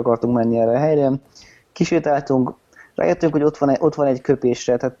akkor ki akartunk menni erre a helyre. Kisétáltunk, rájöttünk, hogy ott van egy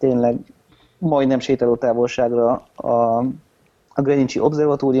köpésre, tehát tényleg majdnem sétáló távolságra a Greenwichi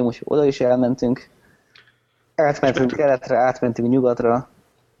Obszervatórium, úgyhogy oda is elmentünk. Átmentünk keletre, átmentünk nyugatra.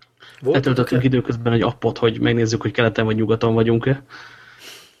 Letöltöttünk időközben egy appot, hogy megnézzük, hogy keleten vagy nyugaton vagyunk-e.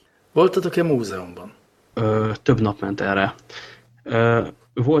 Voltatok-e múzeumban? Több nap ment erre.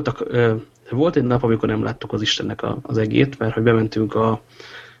 Volt egy nap, amikor nem láttuk az Istennek az egét, mert hogy bementünk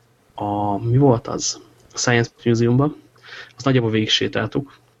mi volt az? A Science Museumba. Azt nagyjából végig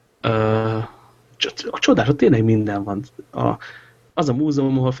sétáltuk. Csodás, ott tényleg minden van. Az a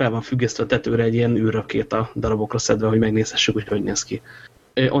múzeum, ahol fel van függesztve a tetőre egy ilyen űrrakéta darabokra szedve, hogy megnézhessük, hogy néz ki.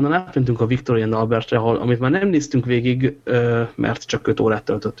 Onnan átmentünk a Victoria and Albertre, amit már nem néztünk végig, mert csak 5 órát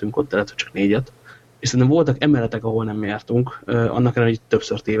töltöttünk ott, lehet, hogy csak 4-et. És szerintem voltak emeletek, ahol nem jártunk, annak ellenére, hogy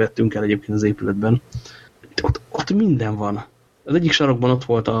többször tévedtünk el egyébként az épületben. Ott minden van. Az egyik sarokban ott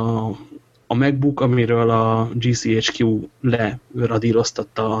volt a a MacBook, amiről a GCHQ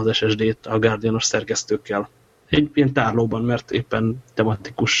leradíroztatta az SSD-t a Guardianos szerkesztőkkel. Egy ilyen tárlóban, mert éppen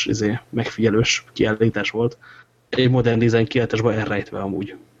tematikus, megfigyelős kiállítás volt. Egy modern design kiállításban elrejtve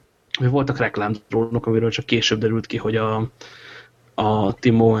amúgy. Voltak reklámdrónok, amiről csak később derült ki, hogy a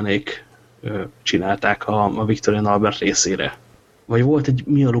Tim Owenék csinálták a Victorian Albert részére. Vagy volt egy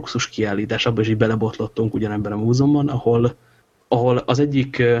Mi a luxus kiállítás, abban is így belebotlottunk ugyanebben a múzeumban, ahol az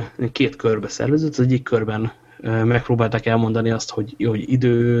egyik két körbe szervezett, az egyik körben megpróbálták elmondani azt, hogy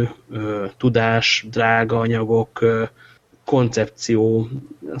idő, tudás, drága anyagok, koncepció,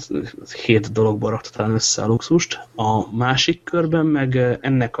 7 dologból rakta talán össze a luxust. A másik körben meg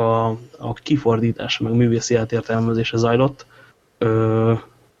ennek a kifordítása, meg művészi átértelmezése zajlott,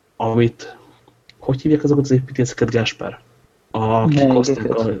 amit, hogy hívják azokat az építészeket, Gáspár? Akik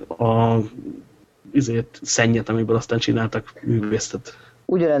hozták a szennyet, amiből aztán csináltak művészet.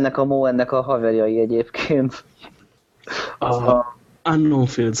 Ugyanennek a Mo, ennek a haverjai egyébként. A Unknown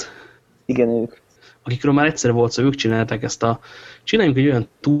Fields. Igen, ők. Akikről már egyszer volt szó, ők csinálták ezt csináljunk egy olyan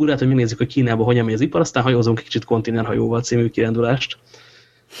túrát, hogy megnézzük, hogy Kínában hogyan megy az ipar, aztán hajózunk egy kicsit kontinenthajóval című kirándulást.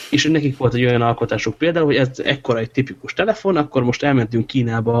 És nekik volt egy olyan alkotásuk például, hogy ez ekkora egy tipikus telefon, akkor most elmentünk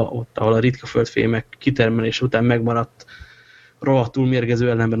Kínába, ott, ahol a ritka földfémek kitermelése után megmaradt rohadtul mérgező,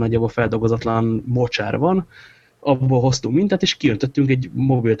 ellenben nagyjából feldolgozatlan mocsár van, abból hoztunk mintát, és kiöntöttünk egy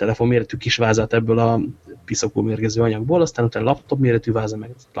mobiltelefon méretű kis vázát ebből a piszokó mérgező anyagból, aztán utána laptop méretű váza, meg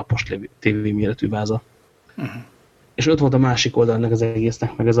lapos tévé méretű váza. És ott volt a másik oldalnak az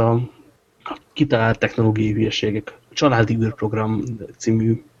egésznek, meg ez a kitalált technológiai hülyeségek. A Családi űrprogram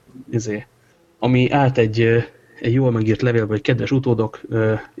című ami állt egy jól megírt levélbe, hogy kedves utódok,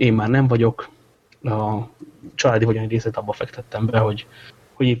 én már nem vagyok, a családi vagyoni részét abba fektettem be, hogy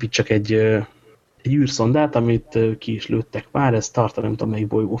építsek egy űrszondát, amit ki is lőttek már, ez tart a nem tudom melyik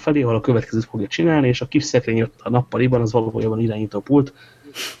bolygó felé, ahol a következőt fogja csinálni, és a kis szekrény ott a nappaliban, az valójában irányító pult.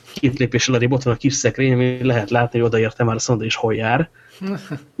 2 lépéssel arrébb ott van a kis szekrény, ami lehet látni, hogy odaérte már a szonda, és hol jár.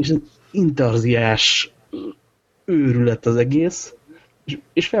 És ez intarziás őrület az egész,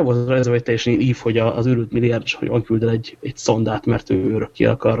 és fel volt rajzolva egy teljesen ív, hogy az őrült milliárdos, hogy küld el egy szondát, mert ő örökké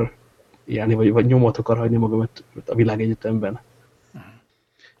akar járni, vagy nyomot akar hagyni magam a világegyetemben.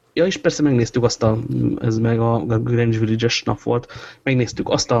 Ja, és persze megnéztük azt ez meg a Greenwich Village-es nap volt, megnéztük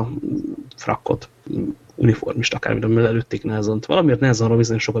azt a frakkot, uniformist akármit, amivel előtték Nelsont. Valamiért Nelsonról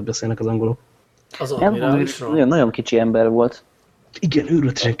bizony sokat beszélnek az angolok. Az admirálisról? Nagyon kicsi ember volt. Igen,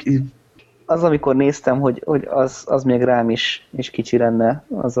 őrületesen. Az, amikor néztem, hogy az még rám is kicsi lenne,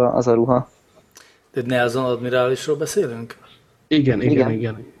 az a ruha. De Nelson admirálisról beszélünk?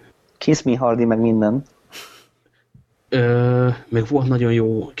 Igen. Kiss Me Hardy, meg minden. Meg volt nagyon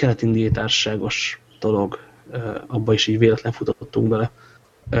jó kelet-indiai társaságos dolog, abba is így véletlen futottunk bele.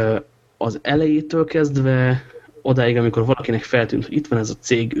 Az elejétől kezdve odáig, amikor valakinek feltűnt, hogy itt van ez a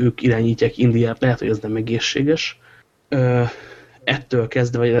cég, ők irányítják Indiát, lehet, hogy ez nem egészséges. Ettől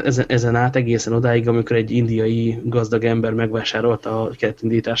kezdve, ezen át egészen odáig, amikor egy indiai gazdag ember megvásárolta a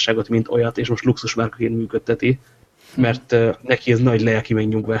kelet-indiai társaságot, mint olyat, és most luxusmárkaként működteti, mert neki ez nagy lelki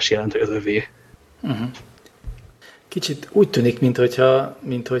megnyugvás jelent, hogy az övé. Kicsit úgy tűnik,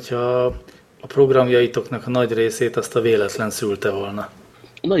 minthogyha a programjaitoknak a nagy részét azt a véletlen szülte volna.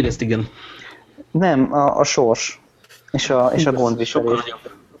 Nagy részt igen. Nem, a sors és a gondviselés.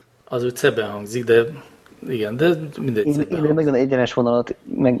 Az úgy szebben hangzik, de igen, de mindegy én nagyon egyenes vonalat,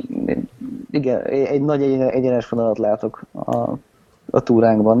 igen, egy nagy egyenes vonalat látok a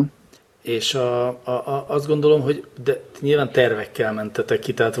túránkban. És azt gondolom, hogy de nyilván tervekkel mentetek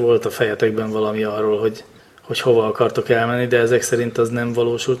ki, tehát volt a fejetekben valami arról, hogy hova akartok elmenni, de ezek szerint az nem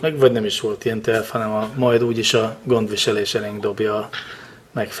valósult meg, vagy nem is volt ilyen terv, hanem majd úgyis a gondviselés elénk dobja a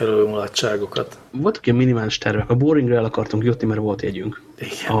megfelelő mulatságokat. Voltak ilyen minimális tervek. A Boringre el akartunk jutni, mert volt jegyünk.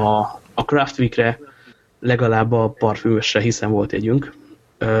 Igen. A Craft Weekre legalább a parfümösre, hiszen volt jegyünk.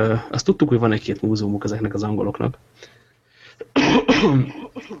 Azt tudtuk, hogy van egy-két múzeumuk ezeknek az angoloknak.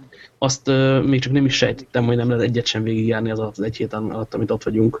 Azt még csak nem is sejtettem, hogy nem lehet egyet sem végigjárni az alatt az 1 hét alatt, amit ott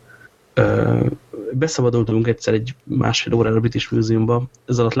vagyunk. Beszabadultunk egyszer egy 1,5 órára a British Museumba.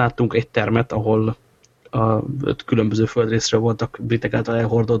 Ez alatt láttunk egy termet, ahol a 5 különböző földrészről voltak britek által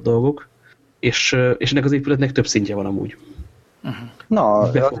elhordott dolgok, és ennek az épületnek több szintje van amúgy. Na,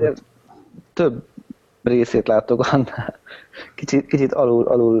 azért több részét láttok annál. Kicsit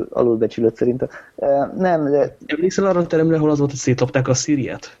alulbecsülött szerintem. Nem, de... Emlékszel arra a teremre, ahol az volt, hogy szétlopták a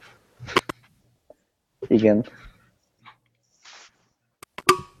Szíriát? Igen.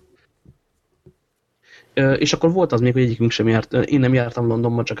 És akkor volt az még, hogy egyikünk sem járt. Én nem jártam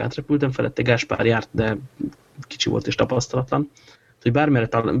Londonban, csak átrepültem, felette Gáspár járt, de kicsi volt és tapasztalatlan. Hogy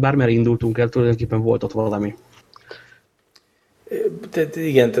bármerre indultunk el, tulajdonképpen volt ott valami.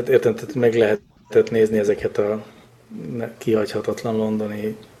 Igen, tehát értem, tehát meg lehetett nézni ezeket a kihagyhatatlan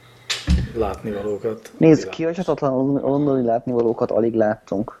londoni látnivalókat. Nézd, kihagyhatatlan londoni látnivalókat alig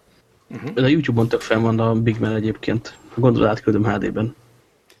láttunk. De a YouTube-on tök fenn van a Big Ben egyébként. Gondolod, átküldöm HD-ben.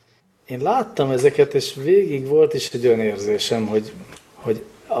 Én láttam ezeket, és végig volt is egy olyan érzésem, hogy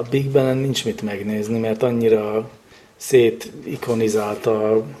a Big Ben-en nincs mit megnézni, mert annyira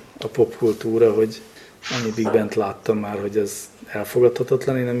szétikonizálta a popkultúra, hogy annyi Big Ben-t láttam már, hogy ez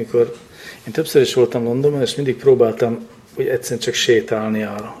elfogadhatatlan. Én többször is voltam Londonban, és mindig próbáltam, hogy egyszerűen csak sétálni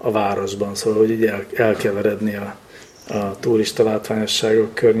a városban, szóval, hogy így elkeveredni a turista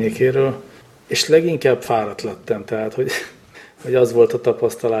látványosságok környékéről, és leginkább fáradt lettem, tehát, hogy az volt a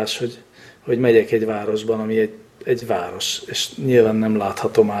tapasztalás, hogy megyek egy városban, ami egy város, és nyilván nem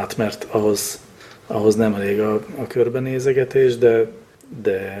láthatom át, mert ahhoz nem elég a körbenézegetés,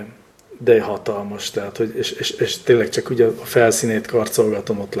 de hatalmas, tehát, és tényleg csak ugye a felszínét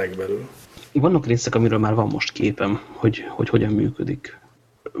karcolgatom ott legbelül. Vannak részek, amiről már van most képem, hogy hogyan működik.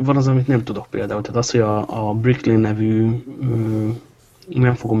 Van az, amit nem tudok például. Tehát az, hogy a Bricklin nevű,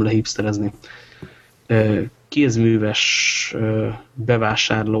 nem fogom lehipsterezni, kézműves,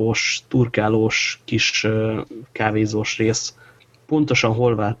 bevásárlós, turkálós, kis kávézós rész pontosan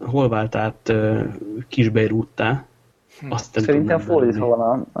hol vált át kis Beirúttá. Szerintem fordítva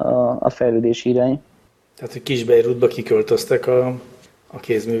van a fejlődési irány. Tehát, hogy kis Beirútba kiköltöztek a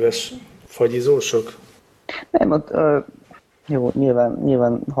kézműves fagyizósok? Nem, ott jó,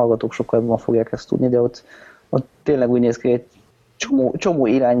 nyilván hallgatók sokkal jobban fogják ezt tudni, de ott tényleg úgy néz ki, hogy csomó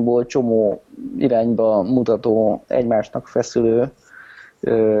irányba mutató, egymásnak feszülő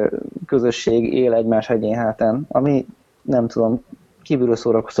közösség él egymás egyén hátán, ami nem tudom, kívülről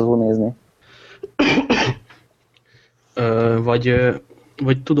szórakoztató nézni.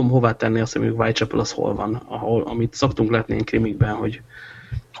 Vagy tudom hová tenni azt, hogy Whitechapel az hol van, amit szoktunk látni én krimikben, hogy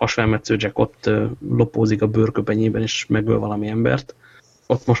hasfelmetsző Jack ott lopózik a bőrköpenyében és megöl valami embert.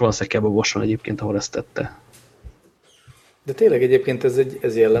 Ott most valószínűleg Kebabos van egyébként, ahol ezt tette. De tényleg egyébként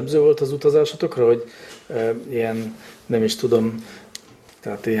ez jellemző volt az utazásotokra, hogy ilyen, nem is tudom,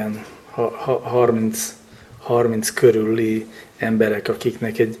 tehát ilyen 30 körüli emberek,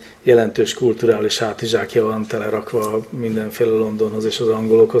 akiknek egy jelentős kulturális hátizsákja van telerakva mindenféle Londonhoz és az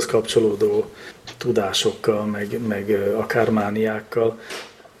angolokhoz kapcsolódó tudásokkal, meg akár mániákkal,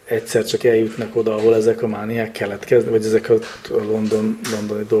 egyszer csak eljutnak oda, ahol ezek a mániák keletkeznek, vagy ezek a londoni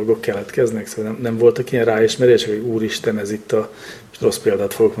dolgok keletkeznek, szóval nem voltak ilyen ráismerések, hogy úristen, ez itt most rossz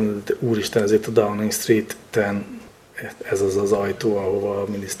példát fogok mondani, de úristen, ez itt a Downing Street 10, ez az ajtó, ahova a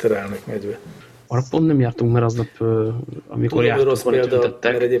miniszterelnök megy be. Arra pont nem jártunk, mert aznap, amikor jártunk, rossz példa,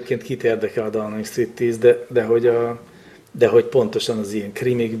 mert egyébként kit érdekel a Downing Street 10, de hogy pontosan az ilyen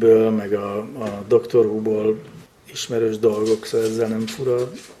krimikből, meg a Doctor Who-ból ismerős dolgok, szóval ezzel nem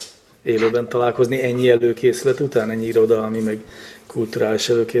fura élőben találkozni ennyi előkészület után, ennyi irodalmi, meg kulturális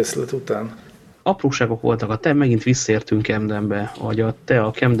előkészület után. Apróságok voltak, megint visszaértünk Camdenbe, vagy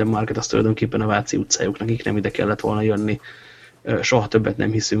a Camden Market az tulajdonképpen a Váci utcájuk, nekik nem ide kellett volna jönni. Soha többet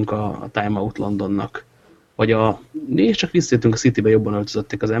nem hiszünk a Time Out Londonnak. Vagy és csak visszaértünk a Citybe, jobban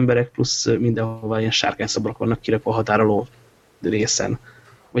öltözöttek az emberek, plusz mindenhova ilyen sárkányszobrok vannak kirakva a határoló részen.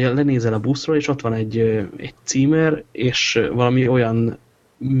 Vagy lenézel a buszról, és ott van egy címer, és valami olyan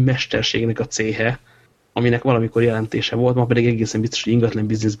mesterségnek a céhe, aminek valamikor jelentése volt, ma pedig egészen biztos, hogy ingatlan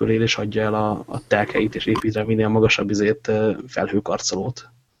bizniszből él, és adja el a telkeit, és épít rá minél magasabb felhőkarcolót.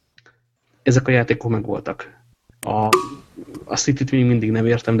 Ezek a játékok meg voltak. A City-t még mindig nem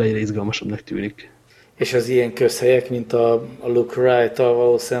értem, de egyre izgalmasabbnak tűnik. És az ilyen közhelyek, mint a Look Right-tal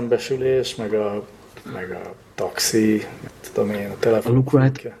való szembesülés, meg a taxi, tudom én, a telefon. A Look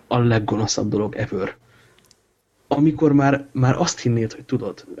Right a leggonoszabb dolog ever. Amikor már azt hinnéd, hogy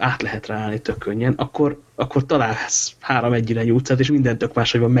tudod, át lehet ráállni tök könnyen, akkor találsz 3 egyirányú utcát, és minden tök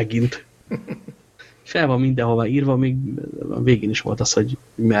máshogy van megint. Fel van mindenhova írva, még a végén is volt az, hogy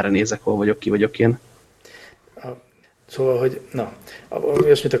merre nézek, hol vagyok, ki vagyok én. Szóval, hogy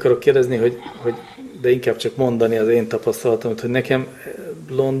olyasmit akarok kérdezni, hogy de inkább csak mondani az én tapasztalatomat, hogy nekem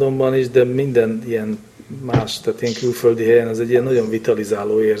Londonban is, de minden ilyen más, tehát ilyen külföldi helyen az egy ilyen nagyon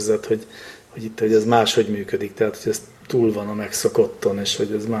vitalizáló érzet, hogy ez máshogy működik, tehát hogy ez túl van a megszokotton, és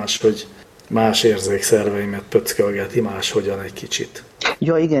hogy ez más érzékszerveimet pöckelgeti máshogyan egy kicsit.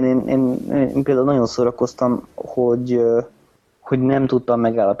 Ja igen, én például nagyon szórakoztam, hogy nem tudtam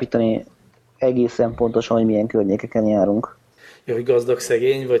megállapítani egészen pontosan, hogy milyen környékeken járunk. Ja, hogy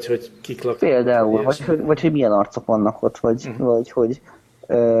gazdag-szegény, vagy hogy kik laknak? Például, vagy hogy milyen arcok vannak ott, vagy hogy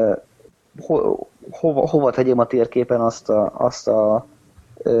hova tegyem a térképen azt a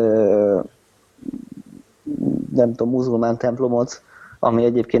nem tudom, muzulmán templomot, ami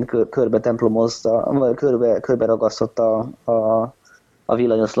egyébként körbe templomozta, vagy körbe ragasztotta a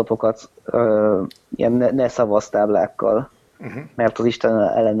villanyoszlopokat ilyen ne szavaztáblákkal, mert az Isten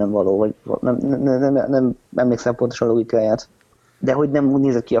ellen nem való, vagy nem emlékszem pontosan a logikáját. De hogy nem úgy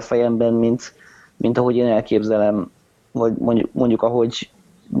nézett ki a fejemben, mint ahogy én elképzelem, vagy mondjuk ahogy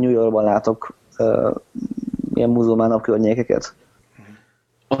New Yorkban látok ilyen muzulmánabb környékeket.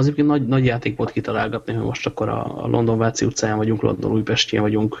 Az egyébként nagy játék volt kitalálgatni, hogy most akkor a London-Váci utcáján vagyunk, London-Újpestjén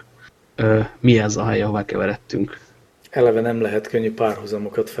vagyunk. Mi ez a hely, ahová keveredtünk? Eleve nem lehet könnyű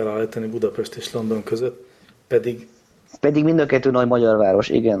párhuzamokat felállítani Budapest és London között, pedig mind a kettő nagy magyar város,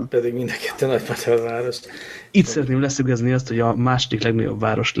 igen. Pedig mind a kettő nagy magyar város. Itt szeretném leszögezni azt, hogy a második legnagyobb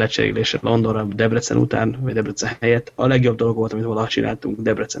város lecserélése Londonra Debrecen után, vagy Debrecen helyett a legjobb dolog volt, amit valaha csináltunk,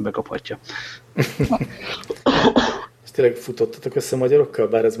 Debrecenbe kaphatja. És tényleg futottatok össze magyarokkal?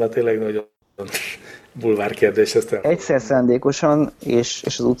 Bár ez már tényleg nagyon bulvár kérdés. Egyszer szándékosan, és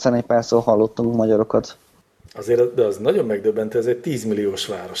az utcán egy párszor hallottunk magyarokat. Azért, de az nagyon megdöbbentő, ez egy 10 milliós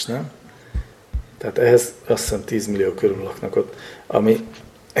város, nem? Tehát ehhez azt hiszem 10 millió körül laknak ott,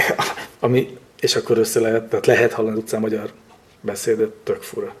 ami és akkor lehet hallani az utcán magyar beszédet, tök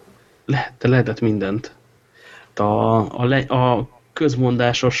fura. Lehetett mindent. A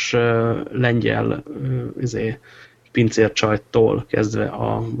közmondásos lengyel pincércsajtól kezdve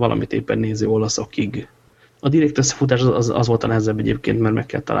a valamit éppen néző olaszokig. A direkt összefutás az volt a nehezebb egyébként, mert meg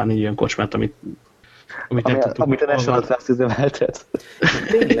kell találni egy olyan kocsmát, amit a National Trust üzemeltet.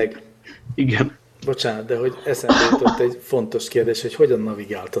 Tényleg? Igen. Bocsánat, de hogy eszembe jutott egy fontos kérdés, hogy hogyan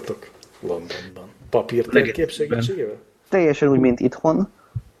navigáltatok Londonban? Papírtérkép segítségével? Teljesen úgy, mint itthon,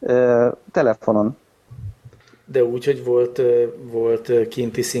 telefonon. De úgy, hogy volt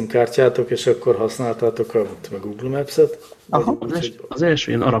kinti SIM-kártyátok, és akkor használtátok a Google Maps-et? Az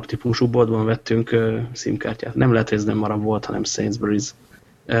első ilyen arab típusú boltban vettünk SIM-kártyát. Nem lehet, hogy ez nem arab volt, hanem Sainsbury's.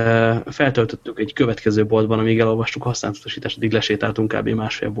 Feltöltöttük egy következő boltban, amíg elolvastuk a használatutasítást, addig lesétáltunk kb.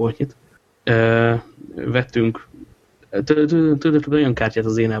 Másfél boltnyit. Vettünk olyan kártyát,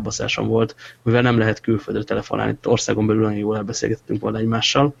 az én elbaszásom volt, mivel nem lehet külföldre telefonálni. Országon belül nagyon jól elbeszélgettünk volna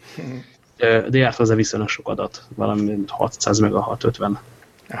egymással. De járt hozzá viszonylag sok adat, valami 600 meg a 650.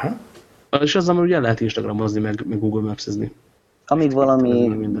 Aha. És azzal már ugye el lehet Instagramozni, meg Google Maps-ezni. Amíg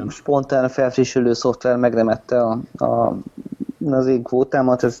valami spontán felfrissülő szoftver megremette az én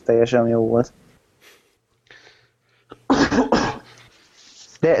kvótámat, ez teljesen jó volt.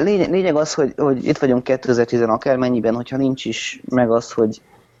 De lényeg az, hogy itt vagyunk 2010 akármennyiben, hogyha nincs is meg az, hogy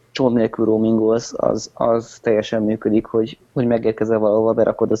csont nélkül roamingolsz, az teljesen működik, hogy megérkezel valahova,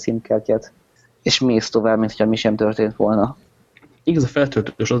 berakod a SIM-kártyát, és mész tovább, mint hogyha mi sem történt volna. Igaz, a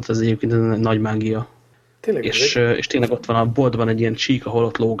feltöltős adat, ez egyébként nagy mágia. Tényleg és tényleg ott van a boltban egy ilyen csík, ahol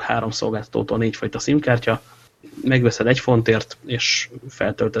ott lóg 3 szolgáltatótól 4 fajta SIM-kártya, megveszed 1 fontért, és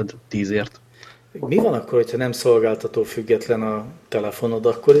feltölted 10-ért. Mi van akkor, hogyha nem szolgáltató független a telefonod,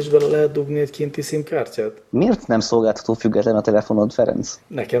 akkor is bele lehet dugni egy kinti SIM-kártyát? Miért nem szolgáltató független a telefonod, Ferenc?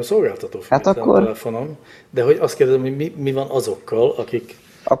 Nekem szolgáltató független akkor... a telefonom, de hogy azt kérdezem, hogy mi van azokkal, akik...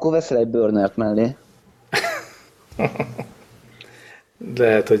 Akkor veszel egy burnert mellé.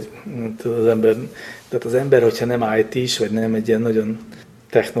 Lehet, hogy az ember, hogyha nem IT-s, vagy nem egy ilyen nagyon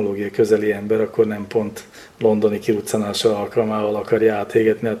technológiai közeli ember, akkor nem pont londoni kiruccanása alkalmával akarja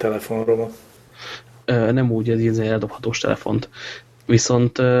átégetni a telefonromat. Nem úgy, ez egy eldobhatós telefont.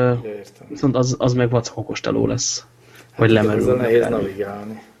 Viszont az meg vacakokos teló lesz. Vagy lemerül. Ezzel nehéz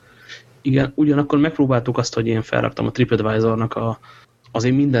navigálni. Igen, ugyanakkor megpróbáltuk azt, hogy én felraktam a TripAdvisor-nak az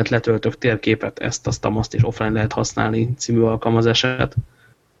én mindent letöltök térképet, ezt, azt, és offline lehet használni című alkalmazását.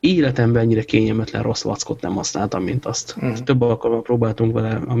 Életemben ennyire kényelmetlen rossz vackot nem használtam, mint azt. Több alkalommal próbáltunk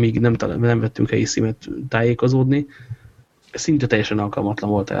vele, amíg nem vettünk helyi szímet tájékozódni. Szinte teljesen alkalmatlan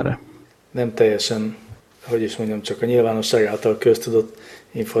volt erre. Nem teljesen, hogy is mondjam, csak a nyilvánosság által köztudott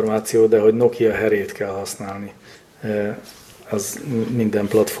információ, de hogy Nokia herét kell használni. Az minden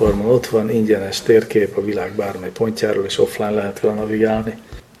platformon ott van, ingyenes térkép a világ bármely pontjáról, és offline lehet vele navigálni.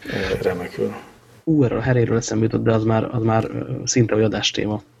 Remekül. Erről a heréről eszembe jutott, de az már szinte olyan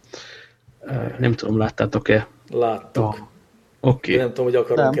adástéma. Nem tudom, láttátok-e? Láttuk. Oké. Nem tudom, hogy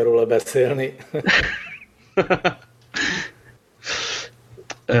akarunk-e róla beszélni.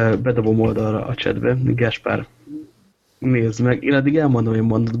 Bedobom oldalra a chatbe. Gáspár, nézd meg. Én addig elmondom egy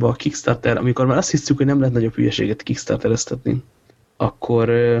mondatba, a Kickstarter, amikor már azt hiszük, hogy nem lehet nagyobb hülyeséget Kickstartereztetni,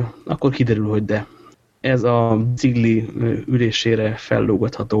 akkor kiderül, hogy de. Ez a bicikli ülésére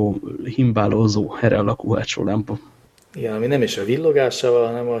fellógatható, himbálózó, here alakú hátsó lámpa. Igen, ami nem is a villogásával,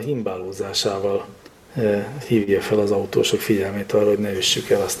 hanem a himbálózásával hívja fel az autósok figyelmét arra, hogy ne üssük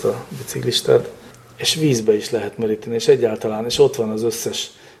el azt a biciklistát. És vízbe is lehet meríteni, és egyáltalán, és ott van az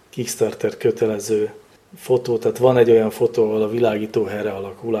összes Kickstarter kötelező fotó, tehát van egy olyan fotó, ahol a világító here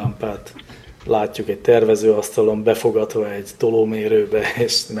alakú lámpát látjuk egy tervezőasztalon befogatva egy tolómérőbe,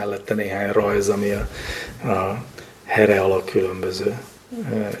 és mellette néhány rajz, ami a here alak különböző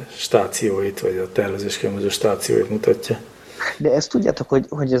stációit, vagy a tervezés különböző stációit mutatja. De ezt tudjátok,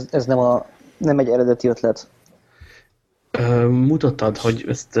 hogy ez nem egy eredeti ötlet? Mutattad, hogy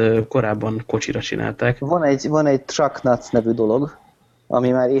ezt korábban kocsira csinálták. Van egy Truck Nuts nevű dolog, ami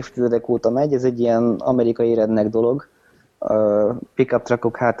már évtizedek óta megy, ez egy ilyen amerikai redneck dolog. Pickup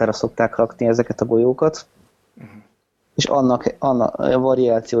truckok hátára szokták rakni ezeket a golyókat, és annak a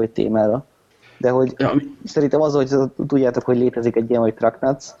variáció egy témára. De hogy szerintem az, hogy tudjátok, hogy létezik egy ilyen, hogy Truck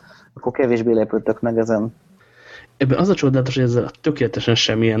Nuts, akkor kevésbé lepődtök meg ezen. Ebben az a csodálatos, hogy ezzel tökéletesen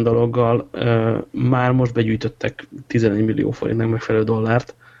semmilyen dologgal már most begyűjtöttek 11 millió forintnak megfelelő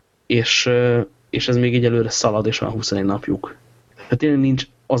dollárt, és ez még egyelőre szalad, és van 21 napjuk. Tehát tényleg nincs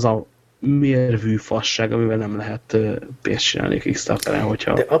az a mérvű fasság, amivel nem lehet pénzt csinálni a Kickstarteren,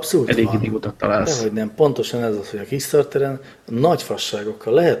 hogyha elég idiótat találsz. Dehogy nem, pontosan ez az, hogy a Kickstarteren nagy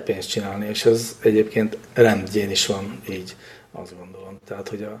fasságokkal lehet pénzt csinálni, és ez egyébként rendjén is van így, azt gondolom.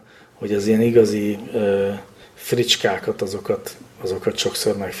 Tehát, hogy az ilyen igazi fricskákat, azokat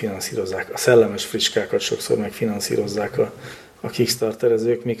sokszor megfinanszírozzák. A szellemes fricskákat sokszor megfinanszírozzák a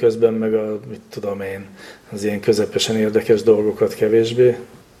Kickstarterezők, miközben meg mit tudom én, az ilyen közepesen érdekes dolgokat kevésbé.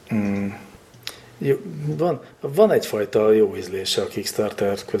 Van egyfajta jó ízlése a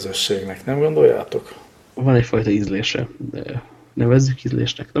Kickstarter közösségnek, nem gondoljátok? Van egyfajta ízlése, de nevezzük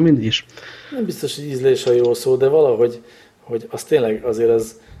ízlésnek. Na mindig is. Nem biztos, hogy ízlés a jó szó, de valahogy hogy az tényleg azért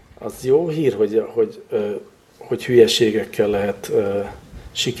az jó hír, hogy hülyeségekkel lehet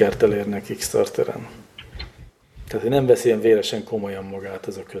sikert elérni a Kickstarteren. Tehát, hogy nem veszi ilyen véresen komolyan magát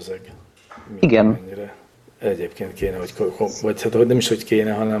ez a közeg. Igen. Mennyire egyébként kéne, vagy hát nem is, hogy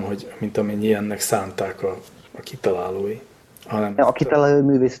kéne, hanem, hogy mint amennyi ennek szánták a kitalálói. A kitaláló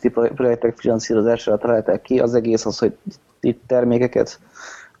művészeti projektek finanszírozására találták ki, az egész az, hogy itt termékeket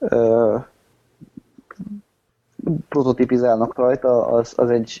prototipizálnak rajta, az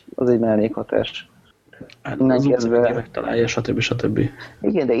egy mellékhatás. Hát innen kezdve megtalálja, stb.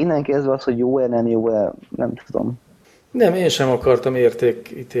 Igen, de innen kezdve az, hogy jó-e, nem jó-e, nem tudom. Nem, én sem akartam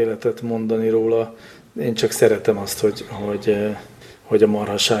értékítéletet mondani róla. Én csak szeretem azt, hogy a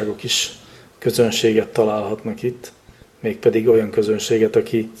marhaságok is közönséget találhatnak itt. Mégpedig olyan közönséget,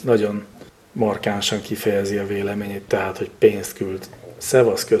 aki nagyon markánsan kifejezi a véleményét, tehát, hogy pénzt küld.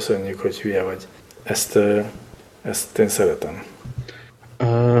 Szevasz, köszönjük, hogy hülye vagy. Ezt én szeretem.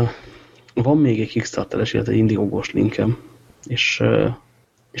 Van még egy Kickstarter-es, illetve egy Indiegogo-s linkem, és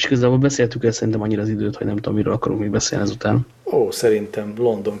igazából beszéltük el szerintem annyira az időt, hogy nem tudom, miről akarunk még beszélni ezután. Szerintem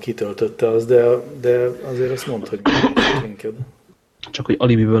London kitöltötte az, de azért azt mondd, hogy linked. Csak hogy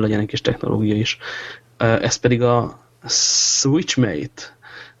alibiből legyen egy kis technológia is. Ez pedig a Switchmate,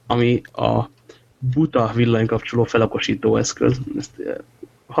 ami a buta villanykapcsoló felakosító eszköz. Ezt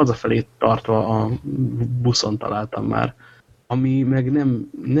hazafelé tartva a buszon találtam már. Ami meg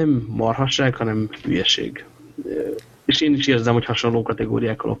nem marhasság, hanem hülyeség. És én is érzem, hogy hasonló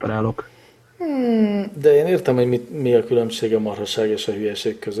kategóriákkal operálok. De én értem, hogy mi a különbség a marhasság és a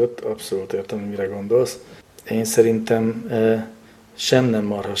hülyeség között. Abszolút értem, hogy mire gondolsz. Én szerintem sem nem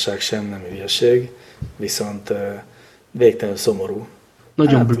marhasság, sem nem hülyeség, viszont végtelenül szomorú.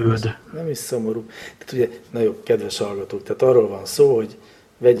 Nagyon blőd. Nem is szomorú. Tehát ugye, nagyon kedves hallgatók, tehát arról van szó, hogy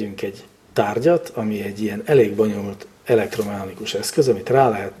vegyünk egy tárgyat, ami egy ilyen elég bonyolult elektromechanikus eszköz, amit rá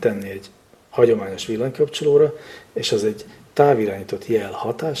lehet tenni egy hagyományos villanykapcsolóra, és az egy távirányított jel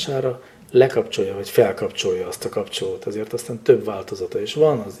hatására lekapcsolja vagy felkapcsolja azt a kapcsolót. Ezért aztán több változata is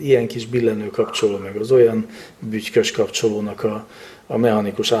van, az ilyen kis billenő kapcsoló, meg az olyan bütykös kapcsolónak a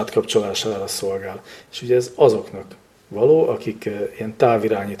mechanikus átkapcsolására szolgál. És ugye ez azoknak való, akik ilyen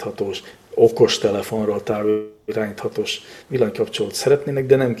távirányíthatós, okos telefonról távirányíthatós villanykapcsolót szeretnének,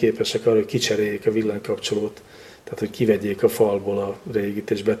 de nem képesek arra, hogy kicseréljék a villanykapcsolót, tehát hogy kivegyék a falból a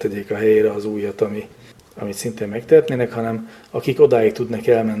régit és betegyék a helyére az újat, amit szintén megtehetnének, hanem akik odáig tudnak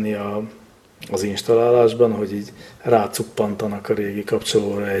elmenni az installálásban, hogy így rácuppantanak a régi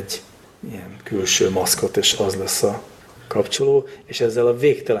kapcsolóra egy ilyen külső maszkot, és az lesz a kapcsoló, és ezzel a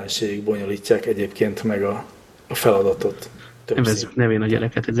végtelenségig bonyolítják egyébként meg a feladatot. Nevezzük nevén a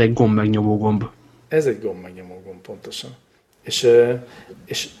gyereket, ez egy gomb megnyomó gomb. Ez egy gomb megnyomó gomb, pontosan.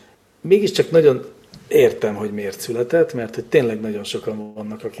 És mégiscsak nagyon értem, hogy miért született, mert hogy tényleg nagyon sokan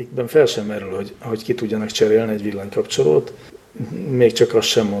vannak, akikben fel sem merül, hogy ki tudjanak cserélni egy villanykapcsolót. Még csak azt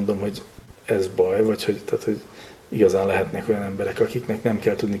sem mondom, hogy ez baj, vagy hogy igazán lehetnek olyan emberek, akiknek nem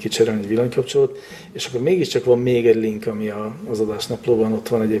kell tudni kicserélni egy villanykapcsolót, és akkor mégiscsak van még egy link, ami az adásnaplóban ott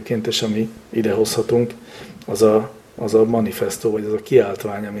van egyébként, és ami ide hozhatunk, az a manifesto, vagy az a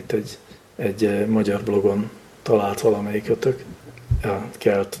kiáltvány, amit egy magyar blogon talált valamelyikötök.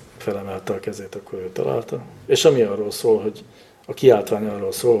 Kelt felemelte a kezét, akkor ő találta. És ami arról szól, hogy a kiáltvány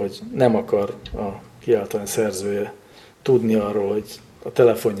arról szól, hogy nem akar a kiáltvány szerzője tudni arról, hogy a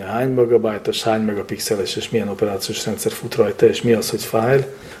telefonja hány megabájtos, hány megapixeles, és milyen operációs rendszer fut rajta, és mi az, hogy fájl,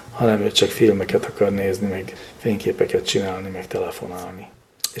 hanem ő csak filmeket akar nézni, meg fényképeket csinálni, meg telefonálni.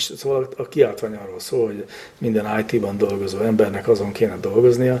 És szóval a kiáltvány arról szól, hogy minden IT-ban dolgozó embernek azon kéne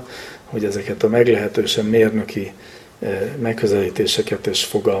dolgoznia, hogy ezeket a meglehetősen mérnöki megközelítéseket és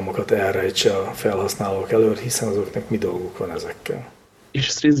fogalmakat elrejtse a felhasználók elől, hiszen azoknak mi dolguk van ezekkel. És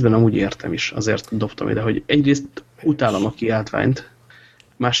ezt részben amúgy értem is, azért dobtam ide, hogy egyrészt utálom a kiáltványt,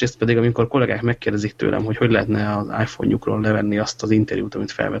 másrészt pedig, amikor kollégák megkérdezik tőlem, hogy lehetne az iPhone-jukról levenni azt az interjút,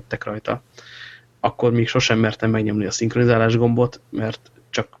 amit felvettek rajta, akkor még sosem mertem megnyomni a szinkronizálás gombot, mert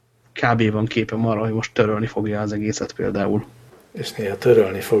csak kb. Van képem arra, hogy most törölni fogja az egészet például. És néha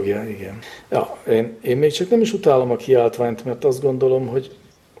törölni fogja, igen. Ja, én még csak nem is utálom a kiáltványt, mert azt gondolom,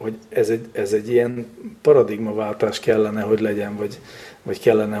 hogy ez egy ilyen paradigmaváltás kellene, hogy legyen, vagy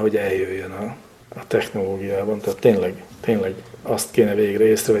kellene, hogy eljöjjön a technológiában. Tehát tényleg azt kéne végre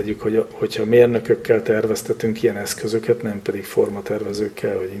észrevegyük, hogyha mérnökökkel terveztetünk ilyen eszközöket, nem pedig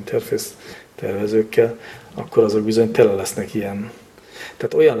formatervezőkkel, vagy interfész tervezőkkel, akkor azok bizony tele lesznek ilyen.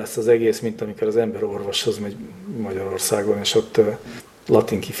 Tehát olyan lesz az egész, mint amikor az ember orvoshoz megy Magyarországon, és ott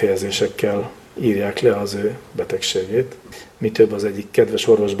latin kifejezésekkel írják le az ő betegségét. Mi több, az egyik kedves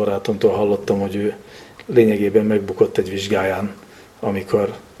orvosbarátomtól hallottam, hogy ő lényegében megbukott egy vizsgáján,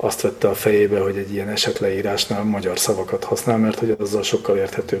 amikor azt vette a fejébe, hogy egy ilyen esetleírásnál magyar szavakat használ, mert hogy azzal sokkal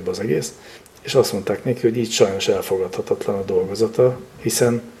érthetőbb az egész. És azt mondták neki, hogy így sajnos elfogadhatatlan a dolgozata,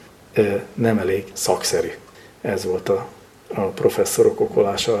 hiszen nem elég szakszerű. Ez volt a professzorok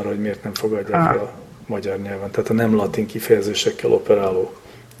okolása arra, hogy miért nem fogadják el a magyar nyelven. Tehát a nem latin kifejezésekkel operáló,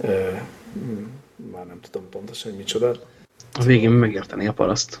 már nem tudom pontosan, hogy micsoda. A végén megérteni a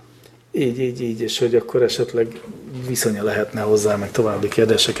paraszt. Így, és hogy akkor esetleg viszonya lehetne hozzá, meg további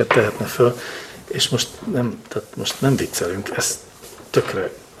kérdéseket tehetne föl, és most nem viccelünk, ez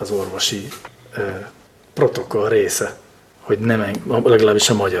tökre az orvosi protokoll része, hogy legalábbis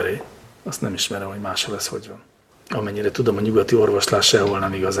a magyaré. Azt nem ismerem, hogy máshol ez hogy van. Amennyire tudom, a nyugati orvoslás sehol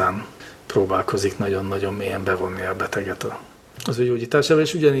nem igazán próbálkozik nagyon-nagyon mélyen bevonni a beteget az ő gyógyításába,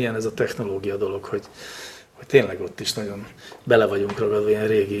 és ugyanilyen ez a technológia dolog, hogy tényleg ott is nagyon bele vagyunk ragadva ilyen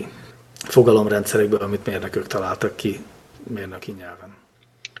régi fogalomrendszerekbe, amit mérnökök találtak ki mérnöki nyelven.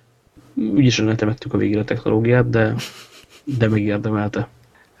 Úgyis eltemettük a végére a technológiát, de megérdemelte.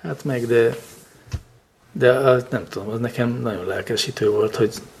 Hát meg, de nem tudom, az nekem nagyon lelkesítő volt,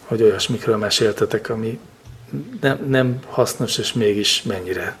 hogy olyasmikről meséltetek, ami nem hasznos, és mégis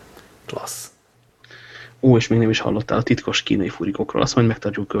mennyire klassz. És még nem is hallottál a titkos kínai furikokról, azt majd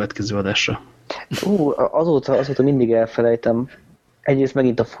megtartjuk a következő adásra. Azóta mindig elfelejtem. Egyrészt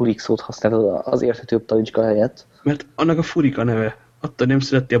megint a furik szót használod az érthetőbb talicska helyett. Mert annak a furika neve. Attól nem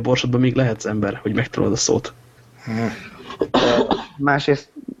születtél a borsodban, még lehetsz ember, hogy megtalálod a szót. Másrészt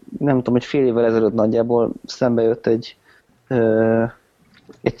nem tudom, hogy fél évvel ezelőtt nagyjából szembe jött egy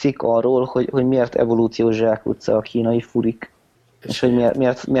cikk arról, hogy miért evolúciós zsákutca a kínai furik. És hogy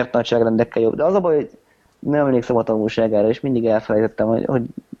miért nagyságrendekkel jobb. De az a baj, hogy nem emlékszem a tanulságára, és mindig elfelejtettem,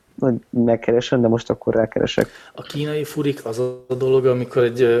 hogy megkeresem, de most akkor rákeresek. A kínai furik az a dolog,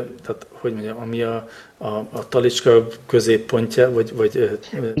 amikor ami a talicska középpontja, vagy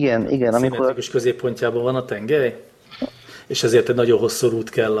igen, amikor középpontjában van a tengely, és ezért egy nagyon hosszú rút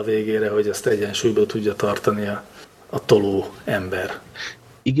kell a végére, hogy ezt egyensúlyba tudja tartani a toló ember.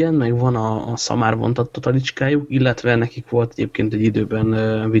 Igen, meg van a szamárvontató talicskájuk, illetve nekik volt egyébként egy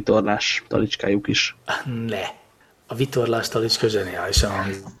időben vitorlás talicskájuk is. Ne! A vitorlás talicska zseniálisan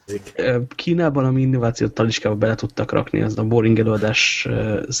hangzik. Kínában, ami innovációt talicskába bele tudtak rakni, az a Boring előadás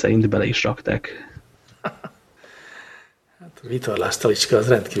szerint bele is rakták. Hát a vitorlás talicska az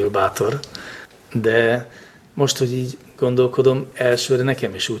rendkívül bátor, de most, hogy így gondolkodom, elsőre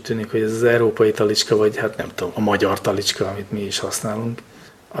nekem is úgy tűnik, hogy ez az európai talicska, vagy hát nem tudom, a magyar talicska, amit mi is használunk,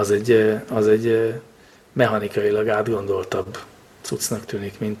 az egy mechanikailag átgondoltabb cuccnak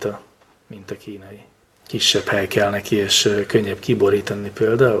tűnik, mint a kínai. Kisebb hely kell neki, és könnyebb kiborítani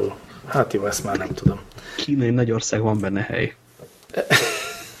például. Hát jó, ezt már nem tudom. Kínai nagy ország, van benne hely.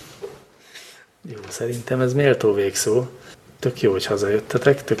 Jó, szerintem ez méltó végszó. Tök jó, hogy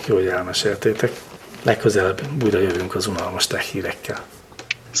hazajöttetek, tök jó, hogy elmeséltétek. Legközelebb újra jövünk az unalmas tech hírekkel.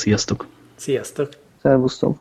 Sziasztok! Sziasztok! Szervusztok!